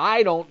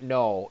 I don't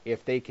know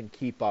if they can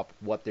keep up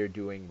what they're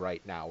doing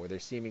right now, where they're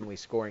seemingly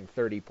scoring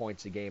 30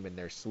 points a game in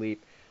their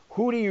sleep.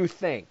 Who do you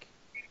think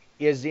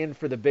is in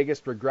for the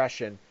biggest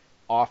regression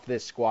off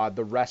this squad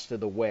the rest of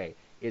the way?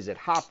 Is it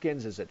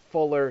Hopkins? Is it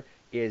Fuller?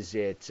 Is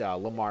it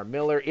Lamar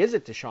Miller? Is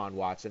it Deshaun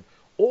Watson?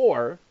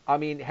 Or,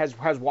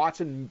 has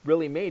Watson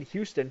really made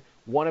Houston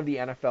one of the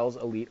NFL's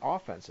elite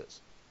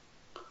offenses?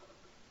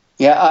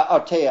 Yeah,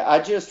 I'll tell you, I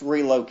just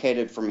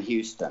relocated from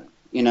Houston.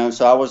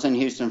 So I was in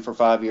Houston for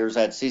 5 years.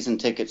 I had season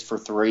tickets for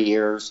 3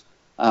 years.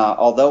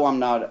 Although I'm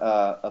not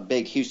a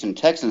big Houston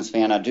Texans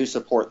fan, I do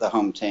support the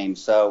home team.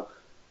 So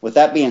with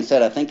that being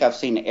said, I think I've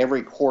seen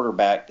every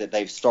quarterback that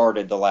they've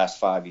started the last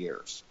 5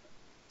 years.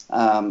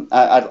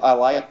 I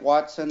like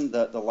Watson.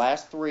 The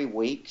last 3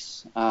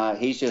 weeks,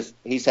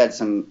 he's had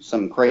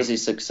some crazy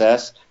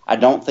success. I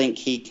don't think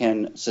he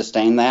can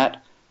sustain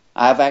that.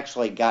 I've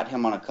actually got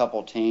him on a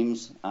couple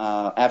teams.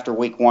 After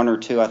week 1 or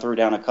 2, I threw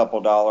down a couple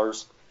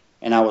dollars,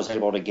 and I was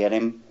able to get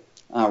him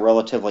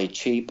relatively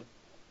cheap.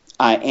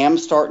 I am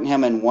starting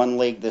him in one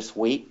league this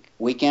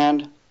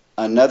weekend.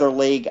 Another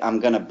league, I'm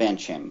going to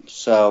bench him.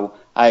 So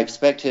I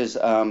expect his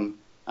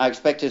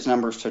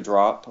numbers to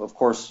drop. Of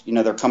course,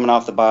 they're coming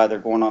off the bye. They're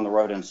going on the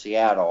road in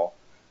Seattle.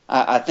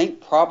 I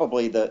think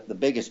probably the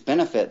biggest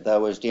benefit,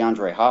 though, is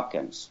DeAndre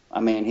Hopkins.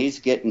 He's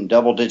getting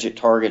double-digit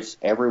targets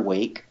every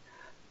week.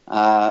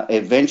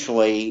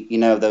 Eventually,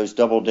 those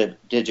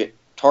double-digit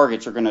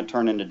targets are going to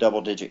turn into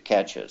double-digit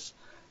catches,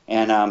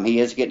 and he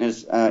is getting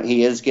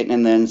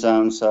in the end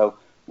zone. So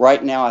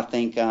right now, I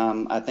think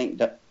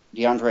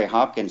DeAndre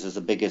Hopkins is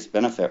the biggest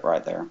benefit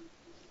right there.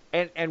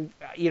 And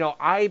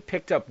I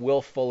picked up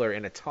Will Fuller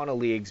in a ton of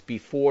leagues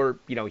before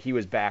he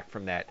was back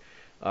from that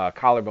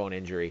collarbone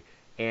injury.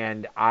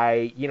 And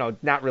I,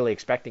 not really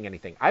expecting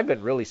anything. I've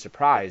been really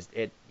surprised.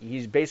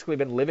 He's basically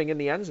been living in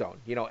the end zone.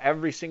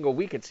 Every single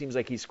week it seems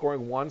like he's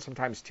scoring 1,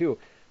 sometimes 2.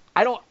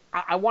 I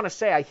want to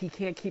say he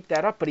can't keep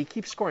that up, but he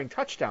keeps scoring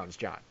touchdowns,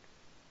 John.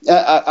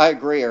 I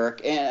agree,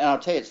 Eric. And I'll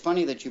tell you, it's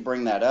funny that you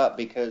bring that up,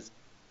 because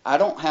I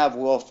don't have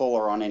Will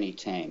Fuller on any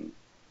team.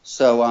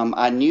 So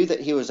I knew that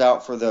he was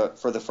out for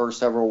the first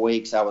several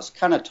weeks. I was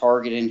kind of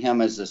targeting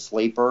him as a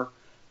sleeper.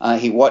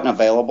 He wasn't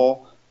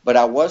available. But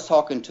I was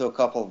talking to a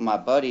couple of my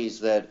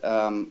buddies that,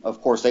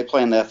 of course, they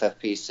play in the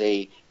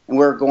FFPC, and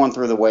we were going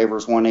through the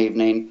waivers one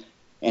evening,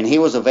 and he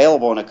was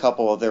available in a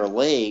couple of their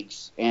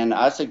leagues, and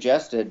I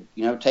suggested,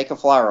 take a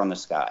flyer on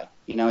this guy.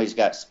 He's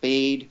got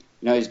speed.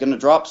 He's going to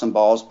drop some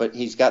balls, but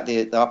he's got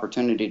the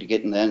opportunity to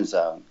get in the end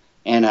zone,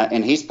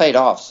 and he's paid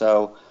off.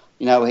 So,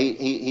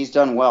 he's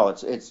done well.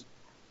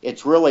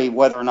 It's really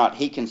whether or not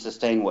he can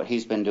sustain what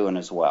he's been doing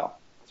as well.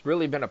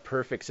 Really been a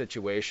perfect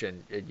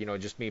situation.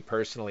 Just me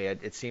personally,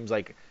 it seems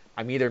like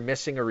I'm either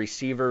missing a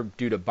receiver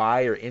due to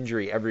bye or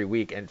injury every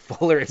week, and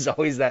Fuller is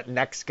always that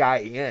next guy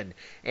in.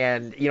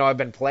 And, I've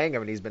been playing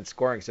him, and he's been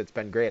scoring, so it's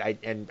been great.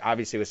 And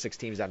obviously with 6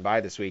 teams on bye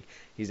this week,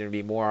 he's going to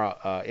be more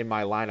in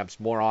my lineups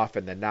more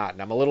often than not.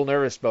 And I'm a little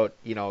nervous about,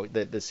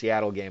 the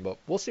Seattle game, but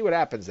we'll see what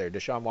happens there.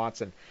 Deshaun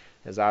Watson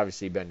has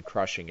obviously been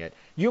crushing it.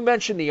 You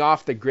mentioned the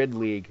off-the-grid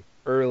league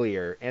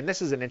earlier, and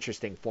this is an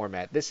interesting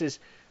format. This is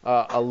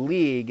a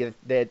league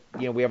that,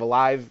 we have a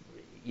live –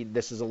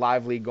 this is a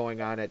live league going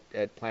on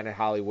at Planet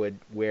Hollywood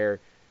where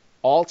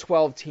all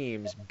 12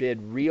 teams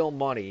bid real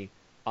money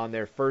on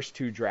their first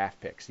 2 draft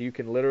picks. You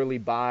can literally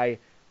buy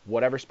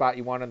whatever spot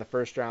you want in the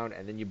first round,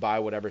 and then you buy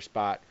whatever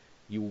spot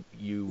you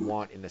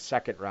want in the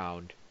second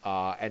round.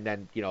 And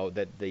then,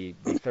 the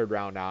third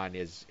round on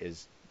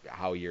is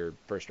how your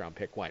first round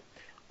pick went.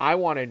 I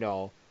want to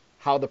know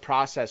how the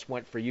process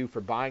went for you for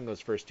buying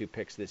those first 2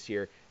 picks this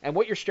year and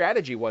what your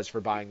strategy was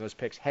for buying those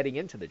picks heading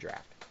into the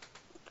draft.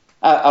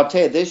 I'll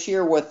tell you, this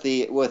year with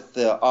the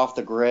off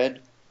the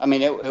grid, I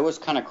mean, it was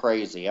kind of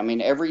crazy. I mean,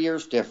 every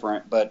year's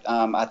different, but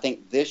I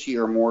think this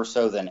year more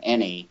so than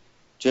any,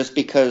 just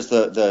because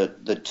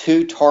the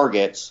 2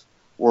 targets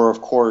were,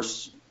 of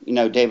course,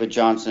 David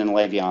Johnson and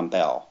Le'Veon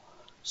Bell.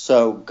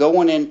 So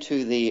going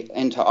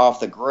into off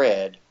the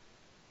grid,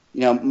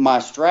 my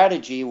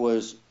strategy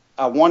was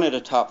I wanted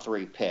a top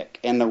 3 pick,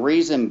 and the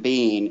reason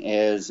being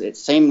is it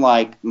seemed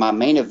like my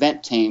main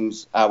event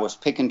teams I was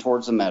picking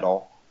towards the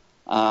middle.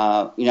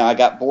 I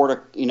got bored,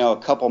 a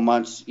couple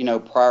months,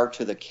 prior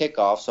to the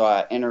kickoff, so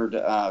I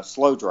entered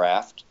slow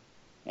draft.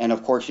 And,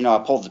 of course, I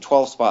pulled the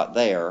 12 spot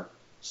there.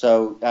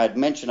 So I'd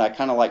mentioned I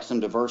kind of like some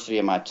diversity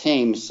in my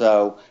team.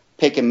 So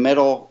picking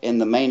middle in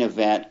the main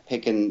event,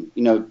 picking,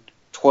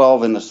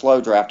 12 in the slow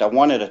draft, I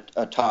wanted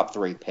a top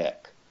 3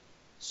 pick.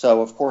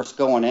 So, of course,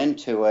 going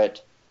into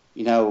it,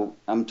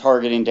 I'm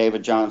targeting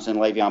David Johnson,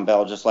 Le'Veon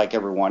Bell, just like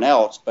everyone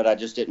else, but I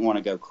just didn't want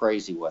to go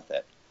crazy with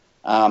it.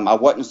 I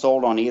wasn't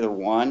sold on either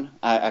one.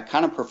 I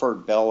kind of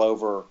preferred Bell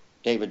over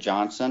David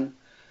Johnson.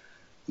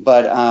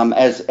 But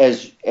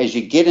as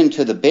you get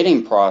into the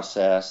bidding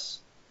process,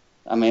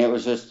 I mean, it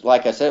was just,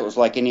 like I said, it was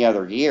like any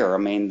other year. I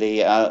mean,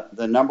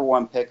 the number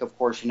 1 pick, of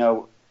course,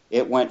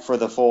 it went for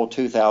the full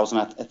 $2,000.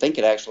 I think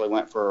it actually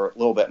went for a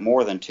little bit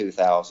more than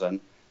 $2,000.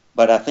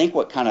 But I think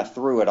what kind of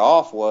threw it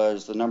off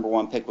was the number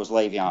 1 pick was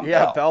Le'Veon Bell.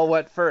 Yeah, Bell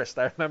went first.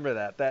 I remember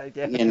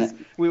that.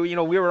 We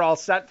were all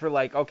set for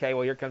like, okay,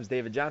 well, here comes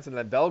David Johnson. And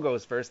then Bell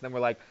goes first. And then we're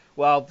like,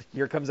 well,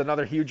 here comes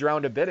another huge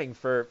round of bidding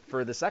for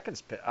the second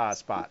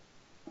spot.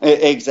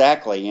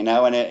 Exactly,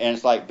 and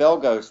it's like Bell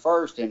goes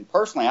first. And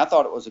personally, I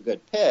thought it was a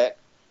good pick,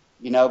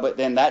 but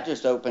then that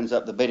just opens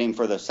up the bidding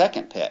for the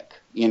second pick,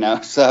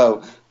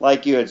 So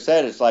like you had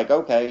said, it's like,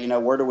 okay,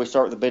 where do we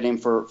start the bidding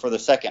for the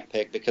second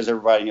pick? Because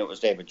everybody knew it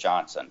was David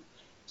Johnson.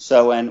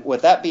 So, and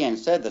with that being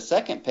said, the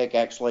second pick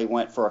actually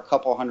went for a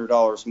couple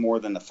 $100 more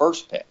than the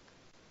first pick,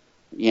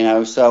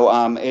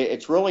 So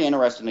it's really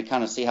interesting to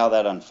kind of see how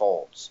that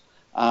unfolds.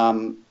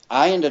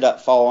 I ended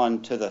up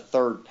falling to the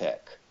third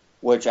pick,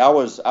 which I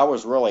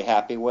was really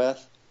happy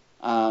with.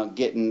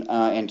 Getting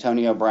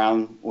Antonio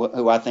Brown,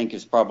 who I think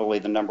is probably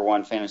the number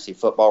 1 fantasy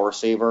football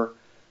receiver.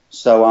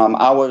 So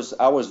I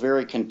was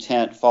very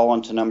content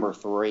falling to number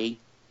 3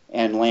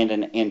 and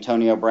landing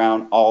Antonio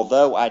Brown,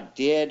 although I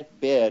did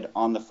bid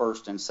on the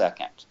first and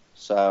second.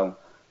 So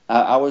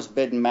I was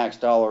bidding max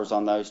dollars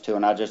on those 2,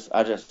 and I just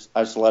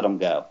let them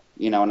go,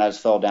 and I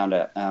just fell down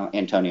to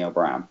Antonio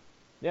Brown.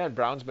 Yeah, and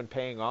Brown's been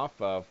paying off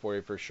for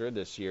you for sure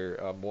this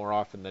year, more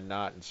often than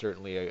not, and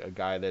certainly a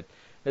guy that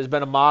has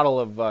been a model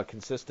of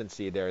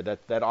consistency there.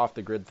 That off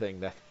the grid thing,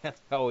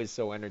 that's always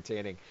so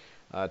entertaining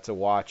to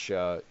watch.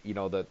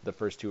 The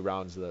first 2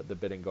 rounds, the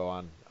bidding go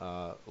on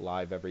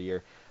live every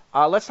year.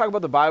 Let's talk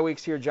about the bye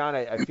weeks here, John.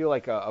 I feel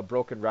like a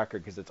broken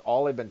record because it's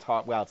all I've been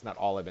talking. Well, it's not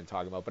all I've been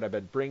talking about, but I've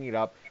been bringing it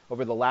up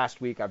over the last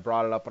week. I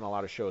brought it up on a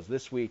lot of shows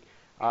this week.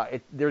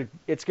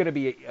 It's going to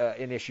be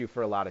an issue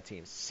for a lot of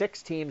teams.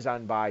 6 teams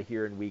on bye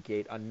here in Week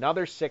 8.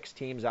 Another 6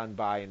 teams on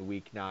bye in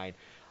Week 9.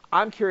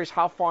 I'm curious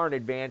how far in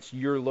advance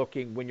you're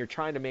looking when you're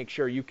trying to make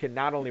sure you can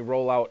not only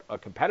roll out a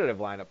competitive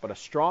lineup, but a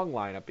strong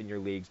lineup in your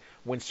leagues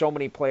when so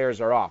many players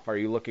are off. Are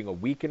you looking a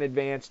week in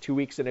advance, 2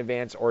 weeks in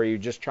advance, or are you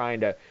just trying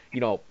to,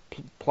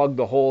 plug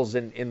the holes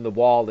in the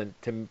wall and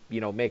to,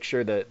 make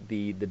sure that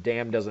the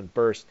dam doesn't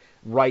burst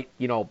right,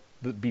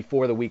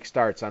 before the week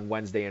starts on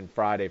Wednesday and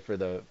Friday for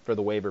the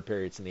waiver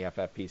periods in the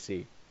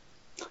FFPC?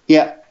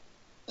 Yeah.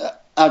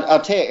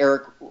 I'll tell you,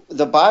 Eric,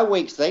 the bye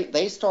weeks,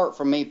 they start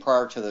for me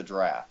prior to the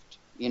draft.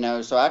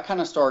 So I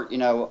kind of start,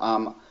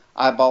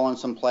 eyeballing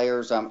some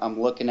players I'm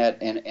looking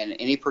at in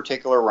any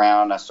particular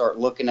round. I start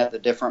looking at the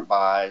different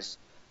buys.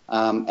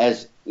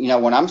 As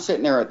when I'm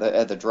sitting there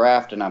at the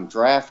draft and I'm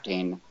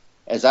drafting,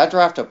 as I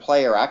draft a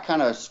player, I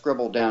kind of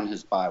scribble down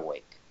his bye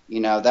week.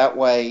 That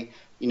way,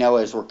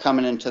 as we're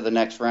coming into the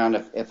next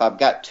round, if I've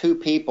got 2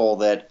 people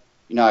that,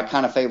 I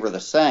kind of favor the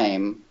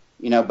same,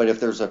 but if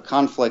there's a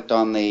conflict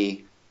on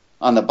the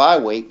bye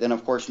week, then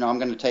of course, I'm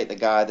going to take the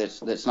guy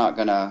that's not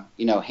going to,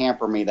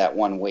 hamper me that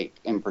 1 week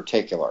in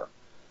particular.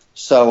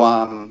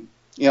 So,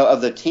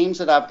 of the teams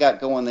that I've got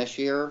going this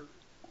year,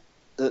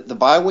 the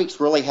bye weeks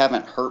really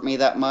haven't hurt me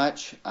that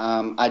much.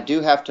 I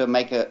do have to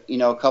make a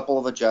couple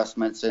of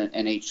adjustments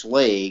in each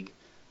league.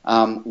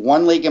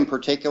 One league in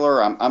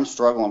particular, I'm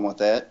struggling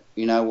with it,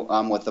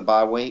 with the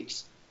bye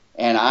weeks.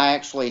 And I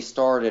actually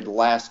started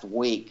last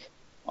week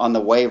on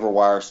the waiver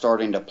wire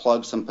starting to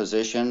plug some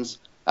positions.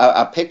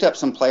 I picked up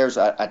some players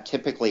I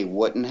typically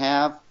wouldn't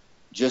have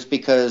just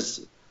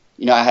because,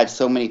 I had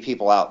so many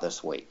people out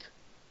this week.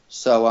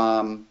 So,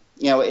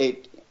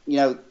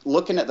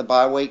 looking at the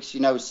bye weeks,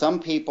 some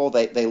people,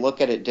 they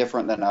look at it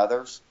different than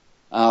others.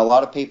 A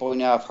lot of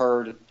people, I've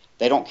heard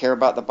they don't care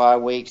about the bye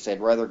weeks. They'd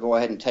rather go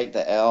ahead and take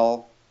the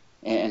L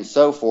and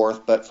so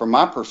forth. But from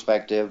my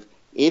perspective,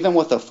 even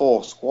with a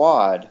full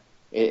squad,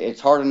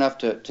 it's hard enough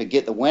to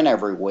get the win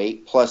every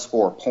week plus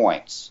 4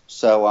 points.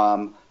 So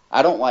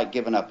I don't like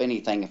giving up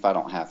anything if I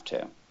don't have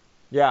to.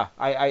 Yeah,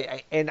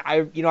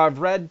 I've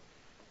read,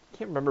 I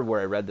can't remember where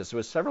I read this. It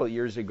was several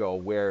years ago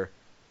where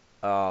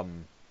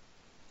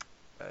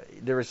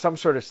there was some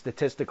sort of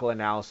statistical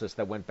analysis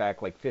that went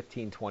back like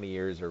 15, 20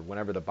 years or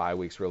whenever the bye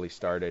weeks really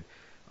started.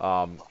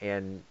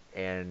 And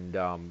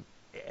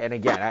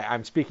again,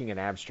 I'm speaking in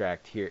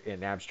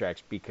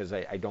abstracts because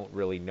I don't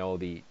really know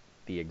the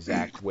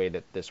exact way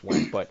that this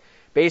went. But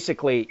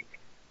basically,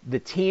 the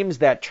teams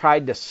that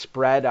tried to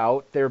spread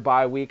out their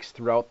bye weeks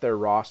throughout their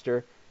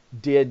roster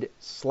did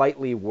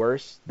slightly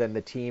worse than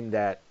the team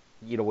that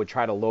would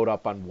try to load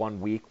up on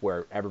 1 week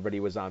where everybody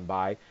was on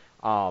bye.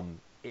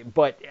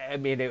 But I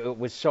mean, it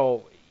was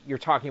so, you're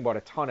talking about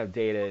a ton of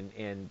data,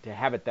 and to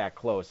have it that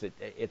close,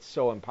 it's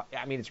so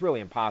it's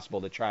really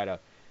impossible to try to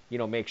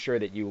make sure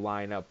that you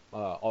line up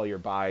all your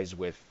buys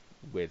with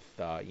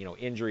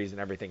injuries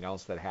and everything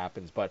else that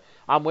happens. But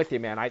I'm with you,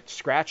 man. I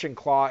scratch and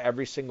claw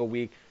every single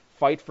week.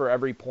 Fight for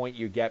every point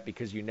you get,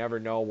 because you never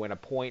know when a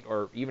point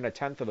or even a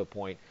tenth of a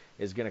point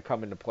is going to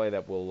come into play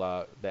that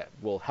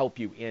will help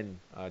you in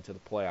to the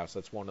playoffs.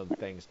 That's one of the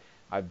things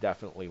I've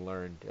definitely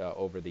learned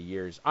over the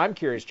years. I'm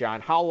curious, John,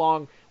 how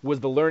long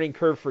was the learning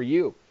curve for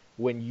you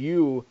when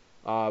you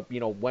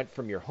went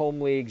from your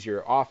home leagues,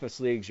 your office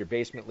leagues, your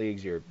basement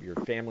leagues, your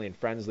family and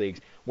friends leagues,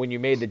 when you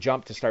made the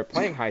jump to start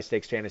playing high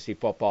stakes fantasy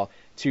football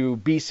to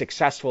be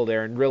successful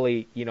there and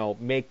really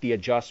make the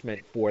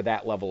adjustment for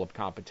that level of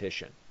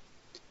competition?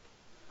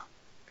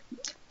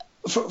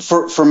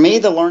 For me,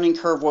 the learning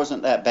curve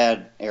wasn't that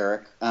bad,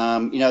 Eric.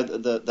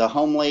 The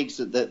home leagues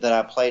that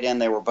I played in,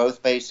 they were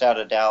both based out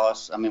of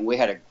Dallas. I mean, we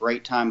had a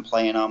great time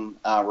playing them,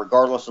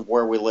 regardless of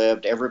where we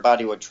lived.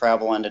 Everybody would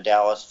travel into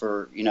Dallas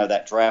for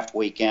that draft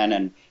weekend,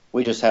 and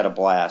we just had a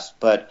blast.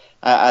 But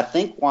I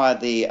think why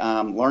the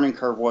learning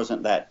curve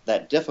wasn't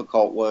that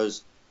difficult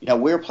was we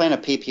were playing a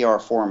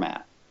PPR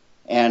format,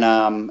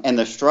 and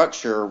the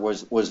structure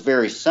was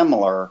very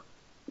similar,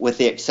 with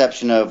the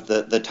exception of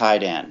the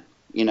tight end.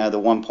 The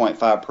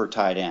 1.5 per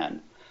tight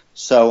end.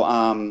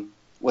 So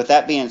with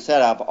that being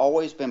said, I've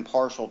always been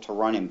partial to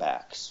running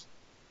backs.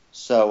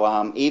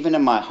 So even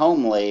in my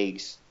home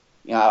leagues,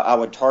 I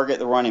would target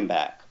the running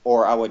back,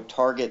 or I would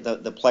target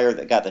the player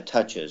that got the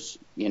touches.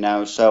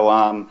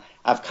 So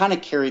I've kind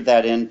of carried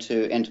that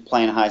into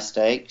playing high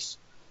stakes.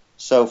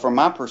 So from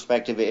my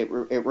perspective, it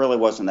really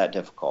wasn't that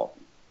difficult.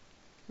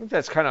 I think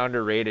that's kind of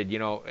underrated.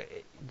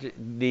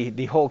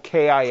 The whole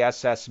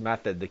KISS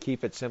method, the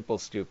keep it simple,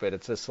 stupid.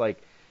 It's just like,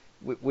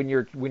 when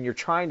you're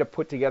trying to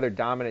put together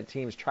dominant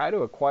teams, try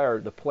to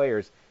acquire the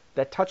players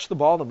that touch the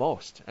ball the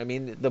most. I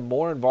mean, the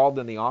more involved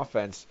in the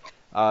offense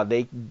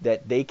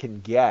they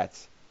can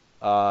get,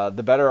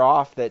 the better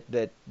off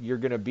that you're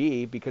going to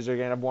be, because they're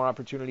going to have more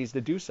opportunities to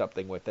do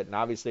something with it. And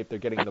obviously, if they're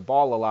getting the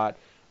ball a lot,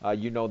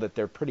 that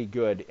they're pretty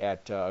good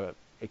at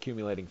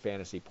accumulating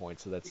fantasy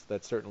points. So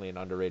that's certainly an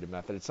underrated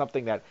method. It's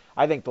something that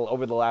I think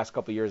over the last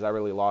couple of years I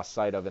really lost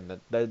sight of,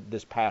 and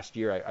this past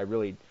year I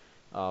really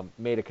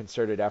made a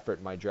concerted effort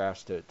in my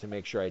drafts to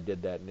make sure I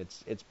did that, and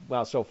it's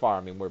well, so far,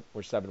 I mean,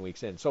 we're 7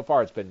 weeks in. So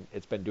far, it's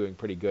been doing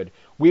pretty good.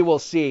 We will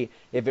see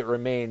if it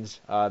remains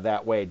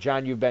that way.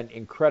 John, you've been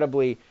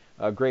incredibly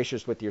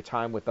gracious with your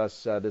time with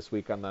us this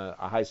week on the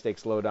High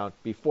Stakes Lowdown.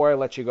 Before I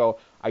let you go,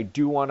 I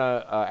do want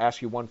to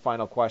ask you one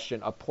final question.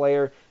 A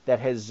player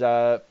that has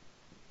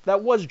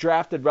that was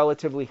drafted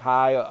relatively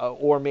high,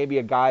 or maybe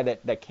a guy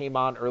that came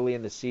on early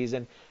in the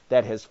season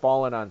that has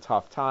fallen on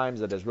tough times,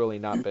 that has really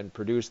not been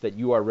produced, that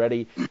you are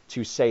ready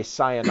to say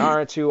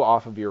sayonara to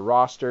off of your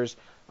rosters.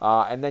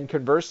 And then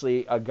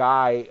conversely, a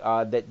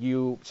guy that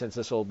you, since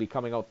this will be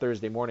coming out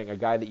Thursday morning, a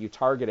guy that you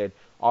targeted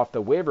off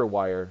the waiver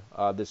wire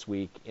this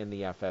week in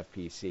the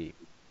FFPC.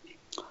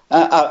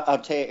 I'll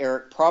tell you,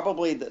 Eric,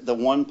 probably the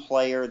one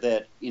player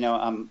that,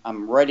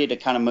 I'm ready to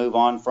kind of move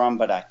on from,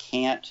 but I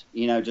can't,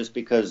 just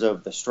because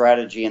of the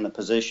strategy and the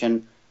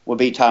position, would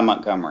be Ty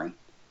Montgomery.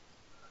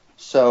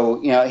 So,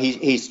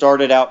 he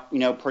started out,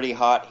 pretty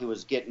hot. He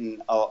was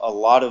getting a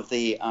lot of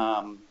the,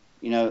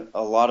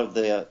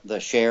 the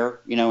share,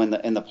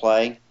 in the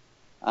play.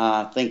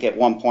 I think at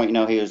one point,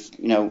 he was,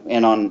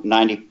 in on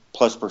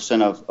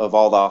 90+% of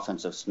all the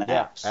offensive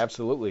snaps. Yeah,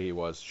 absolutely, he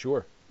was,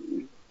 sure.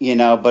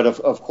 But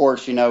of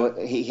course,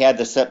 he had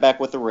the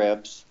setback with the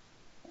ribs.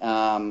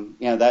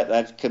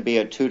 That could be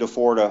a 2 to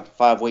 4 to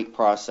 5 week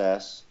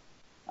process.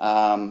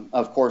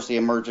 Of course, the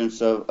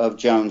emergence of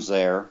Jones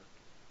there.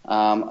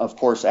 Of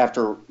course,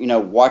 after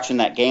watching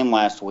that game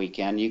last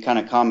weekend, you kind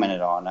of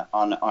commented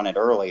on it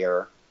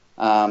earlier.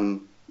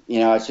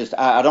 It's just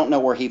I don't know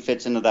where he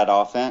fits into that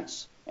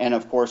offense, and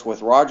of course,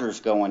 with Rodgers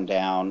going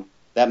down,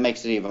 that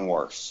makes it even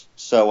worse.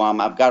 So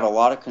I've got a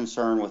lot of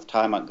concern with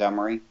Ty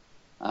Montgomery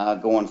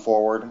going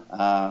forward.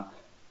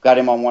 Got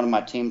him on one of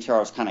my teams here. I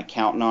was kind of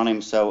counting on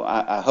him, so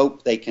I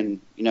hope they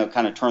can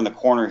kind of turn the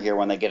corner here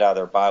when they get out of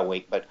their bye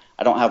week. But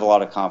I don't have a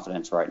lot of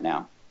confidence right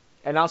now.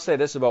 And I'll say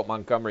this about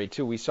Montgomery,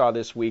 too. We saw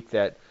this week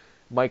that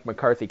Mike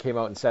McCarthy came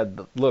out and said,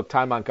 look,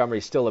 Ty Montgomery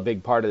is still a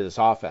big part of this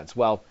offense.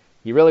 Well,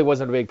 he really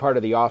wasn't a big part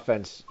of the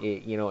offense,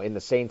 in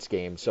the Saints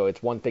game. So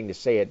it's one thing to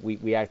say it.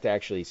 We have to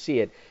actually see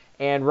it.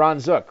 And Ron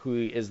Zook, who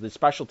is the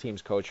special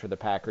teams coach for the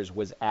Packers,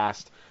 was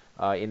asked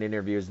in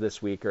interviews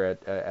this week or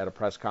at a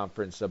press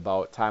conference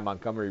about Ty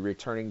Montgomery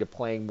returning to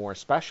playing more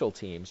special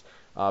teams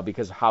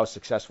because of how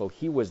successful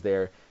he was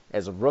there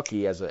as a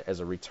rookie, as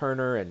a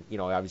returner, and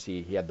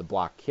obviously he had the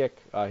block kick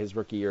his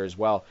rookie year as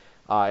well.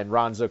 And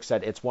Ron Zook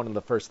said it's one of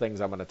the first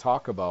things I'm going to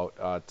talk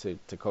about to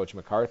Coach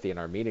McCarthy in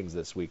our meetings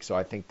this week. So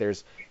I think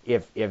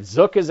if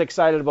Zook is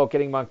excited about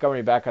getting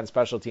Montgomery back on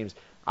special teams,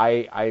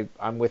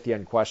 I'm with you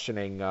in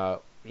questioning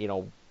how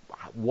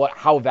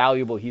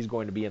valuable he's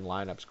going to be in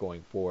lineups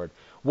going forward.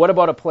 What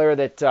about a player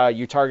that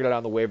you targeted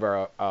on the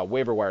waiver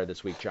wire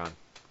this week, John?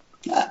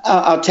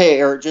 I'll tell you,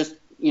 Eric, just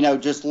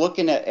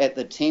looking at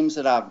the teams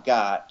that I've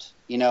got,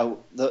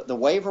 the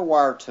waiver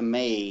wire to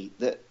me,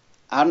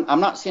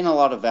 I'm not seeing a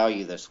lot of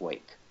value this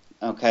week.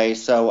 Okay,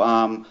 so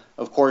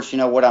of course,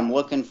 what I'm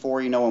looking for,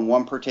 in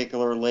one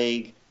particular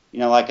league,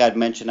 like I'd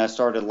mentioned, I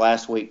started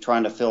last week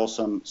trying to fill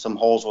some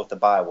holes with the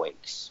bye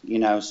weeks.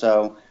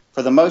 So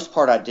for the most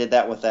part, I did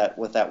that with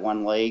that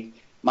one league.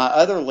 My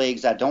other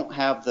leagues, I don't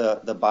have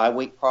the bye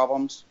week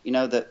problems,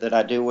 that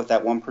I do with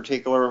that one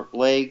particular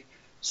league.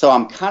 So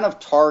I'm kind of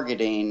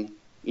targeting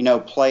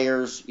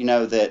players,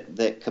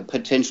 that could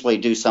potentially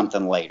do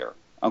something later.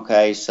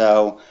 Okay,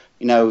 so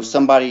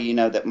somebody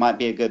that might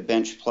be a good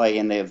bench play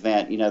in the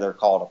event they're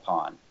called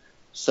upon.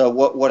 So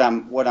what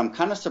I'm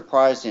kind of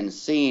surprised in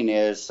seeing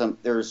is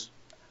there's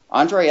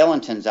Andre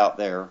Ellington's out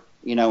there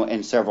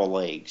in several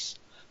leagues.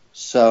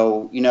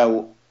 So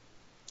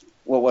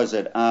what was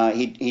it?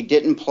 He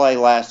didn't play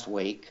last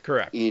week.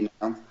 Correct.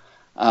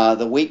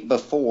 The week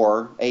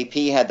before, AP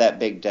had that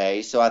big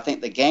day, so I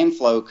think the game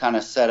flow kind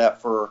of set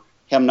up for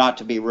him not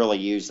to be really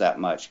used that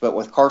much. But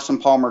with Carson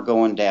Palmer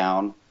going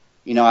down,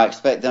 I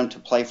expect them to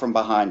play from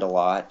behind a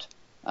lot.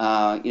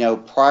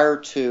 Prior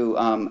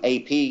to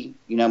AP,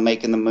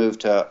 making the move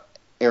to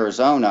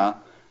Arizona,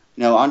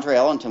 Andre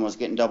Ellington was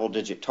getting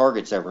double-digit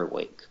targets every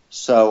week.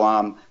 So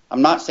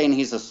I'm not saying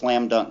he's a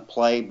slam dunk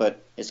play,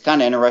 but it's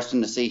kind of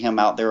interesting to see him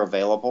out there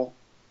available.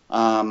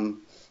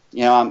 I'm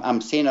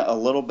seeing a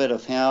little bit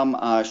of him.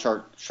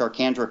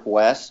 Sharkandrick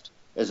West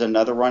is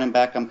another running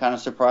back I'm kind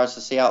of surprised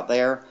to see out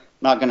there.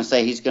 Not going to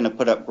say he's going to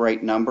put up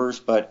great numbers,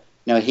 but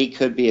he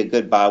could be a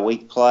good bye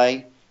week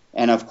play.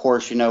 And of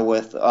course,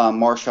 with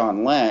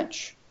Marshawn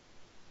Lynch,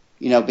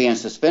 being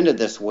suspended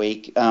this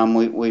week,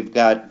 we've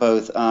got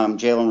both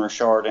Jalen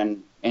Richard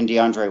and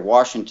DeAndre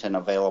Washington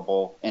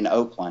available in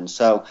Oakland.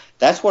 So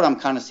that's what I'm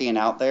kind of seeing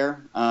out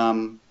there.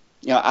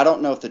 I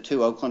don't know if the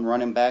two Oakland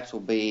running backs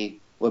would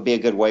be a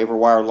good waiver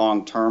wire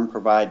long term,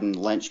 providing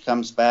Lynch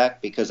comes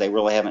back, because they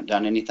really haven't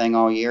done anything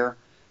all year.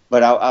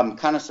 But I'm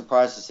kind of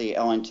surprised to see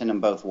Ellington and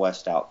both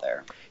West out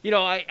there.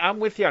 I'm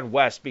with you on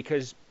West,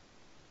 because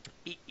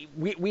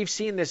we've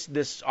seen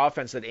this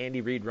offense that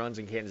Andy Reid runs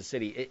in Kansas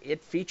City.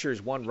 It features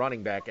one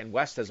running back, and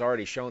West has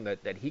already shown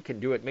that he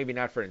can do it, maybe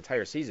not for an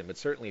entire season, but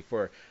certainly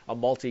for a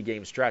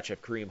multi-game stretch.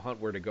 If Kareem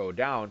Hunt were to go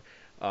down,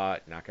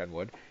 knock on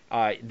wood,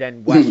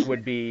 then West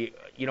would be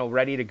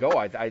ready to go.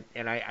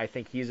 I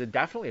think he's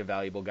definitely a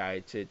valuable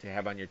guy to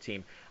have on your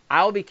team.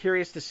 I'll be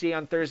curious to see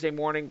on Thursday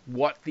morning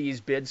what these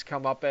bids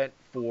come up at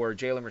for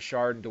Jalen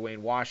Richard and Dwayne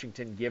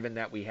Washington, given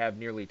that we have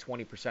nearly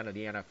 20% of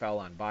the NFL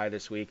on bye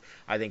this week.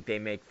 I think they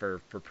make for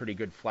pretty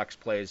good flex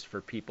plays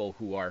for people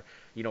who are,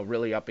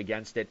 really up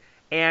against it.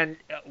 And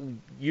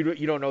you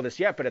don't know this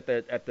yet, but at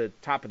the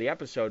top of the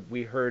episode,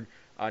 we heard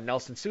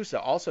Nelson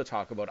Sousa also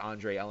talk about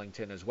Andre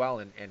Ellington as well,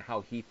 and how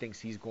he thinks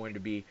he's going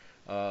to be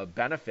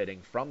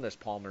benefiting from this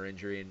Palmer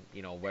injury,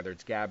 and whether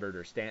it's Gabbard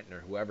or Stanton or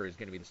whoever is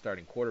going to be the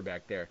starting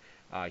quarterback there.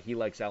 He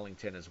likes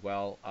Ellington as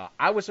well.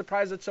 I was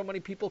surprised that so many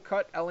people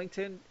cut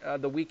Ellington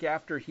the week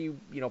after he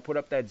put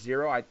up that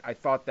 0. I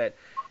thought that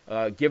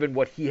given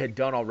what he had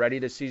done already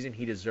this season,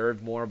 he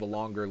deserved more of a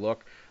longer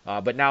look.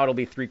 But now it'll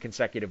be 3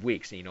 consecutive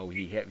weeks. He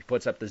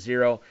puts up the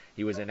 0.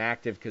 He was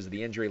inactive because of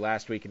the injury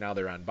last week, and now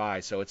they're on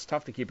bye. So it's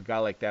tough to keep a guy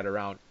like that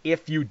around.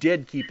 If you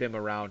did keep him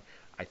around,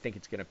 I think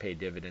it's going to pay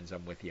dividends.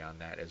 I'm with you on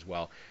that as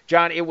well.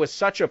 John, it was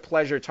such a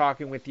pleasure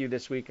talking with you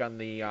this week on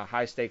the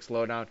High Stakes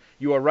Lowdown.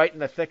 You are right in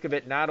the thick of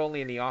it, not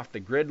only in the Off the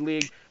Grid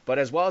League, but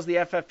as well as the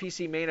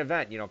FFPC main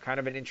event. Kind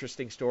of an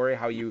interesting story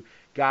how you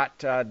got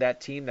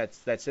that team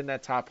that's in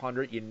that top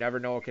 100. You never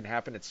know what can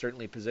happen. It's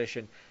certainly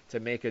positioned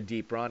to make a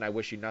deep run. I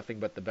wish you nothing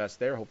but the best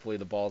there. Hopefully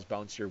the balls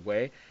bounce your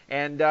way.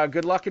 And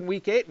good luck in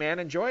Week 8, man.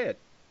 Enjoy it.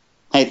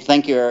 Hey,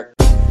 thank you, Eric.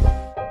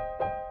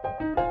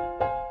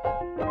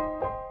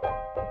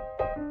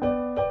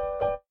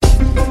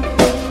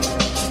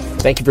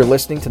 Thank you for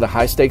listening to the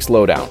High Stakes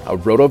Lowdown, a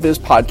RotoViz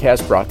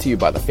podcast brought to you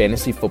by the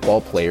Fantasy Football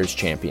Players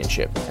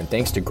Championship. And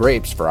thanks to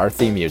Grapes for our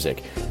theme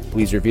music.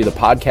 Please review the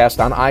podcast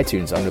on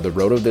iTunes under the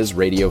RotoViz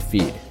radio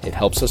feed. It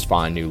helps us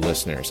find new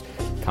listeners.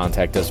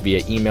 Contact us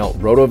via email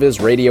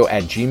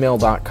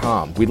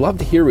rotovizradio@gmail.com. We'd love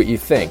to hear what you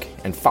think,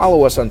 and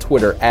follow us on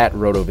Twitter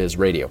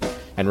 @RotoVizRadio.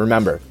 And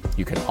remember,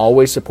 you can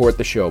always support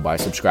the show by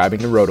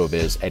subscribing to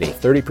RotoViz at a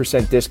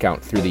 30%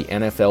 discount through the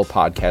NFL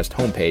podcast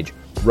homepage,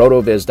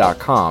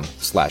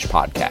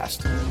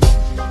 rotoviz.com/podcast.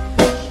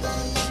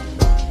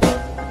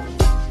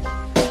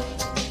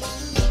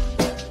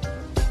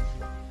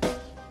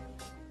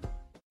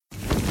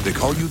 They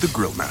call you the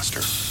Grill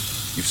Master.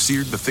 You've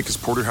seared the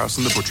thickest porterhouse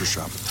in the butcher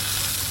shop.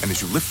 And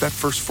as you lift that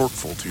first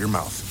forkful to your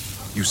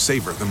mouth, you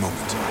savor the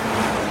moment.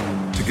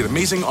 To get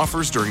amazing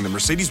offers during the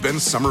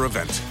Mercedes-Benz summer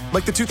event,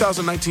 like the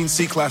 2019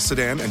 C-Class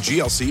sedan and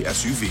GLC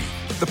SUV,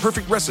 the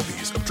perfect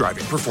recipes of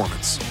driving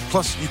performance.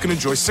 Plus, you can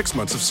enjoy 6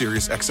 months of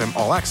Sirius XM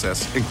All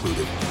Access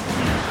included.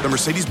 The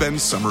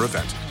Mercedes-Benz summer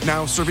event,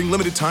 now serving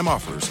limited time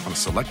offers on a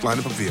select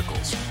lineup of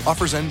vehicles.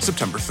 Offers end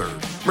September 3rd.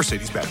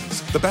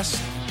 Mercedes-Benz, the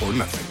best or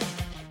nothing.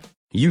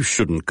 You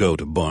shouldn't go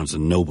to Barnes &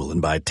 Noble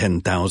and buy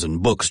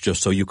 10,000 books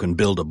just so you can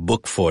build a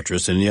book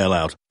fortress and yell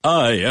out,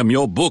 "I am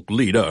your book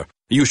leader."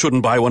 You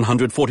shouldn't buy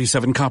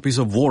 147 copies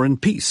of War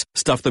and Peace,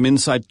 stuff them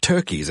inside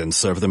turkeys, and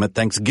serve them at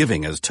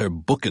Thanksgiving as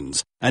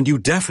turbookins. And you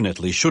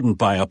definitely shouldn't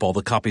buy up all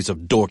the copies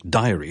of Dork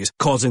Diaries,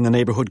 causing the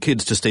neighborhood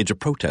kids to stage a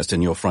protest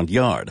in your front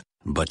yard.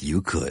 But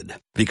you could,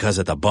 because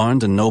at the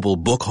Barnes & Noble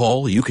Book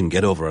Haul, you can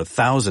get over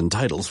 1,000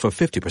 titles for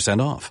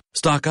 50% off.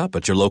 Stock up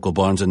at your local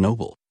Barnes &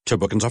 Noble.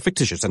 Turbookins are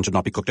fictitious and should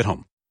not be cooked at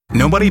home.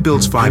 Nobody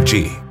builds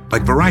 5G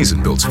like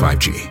Verizon builds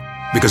 5G.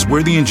 Because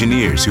we're the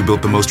engineers who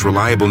built the most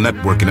reliable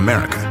network in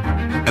America.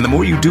 And the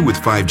more you do with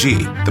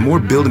 5G, the more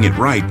building it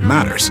right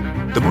matters.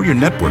 The more your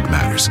network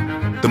matters.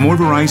 The more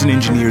Verizon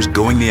engineers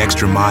going the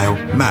extra mile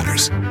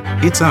matters.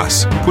 It's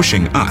us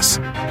pushing us.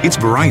 It's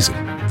Verizon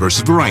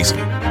versus Verizon.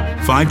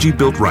 5G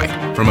built right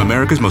from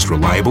America's most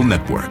reliable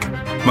network.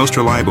 Most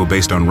reliable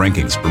based on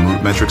rankings from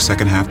RootMetrics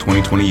second half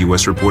 2020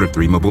 U.S. report of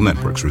 3 mobile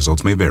networks.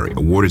 Results may vary.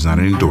 Award is not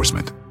an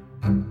endorsement.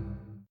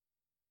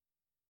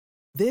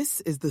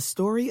 This is the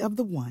story of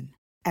the one.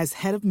 As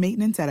head of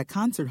maintenance at a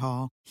concert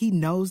hall, he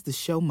knows the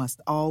show must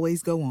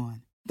always go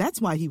on.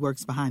 That's why he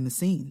works behind the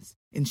scenes,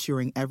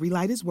 ensuring every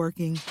light is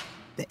working,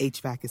 the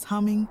HVAC is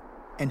humming,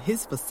 and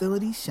his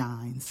facility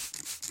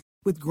shines.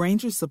 With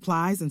Grainger's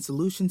supplies and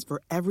solutions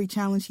for every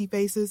challenge he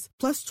faces,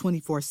 plus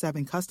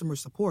 24/7 customer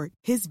support,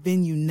 his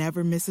venue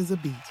never misses a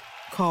beat.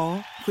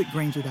 Call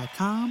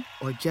quickgrainger.com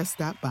or just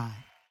stop by.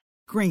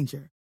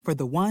 Grainger, for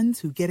the ones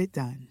who get it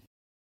done.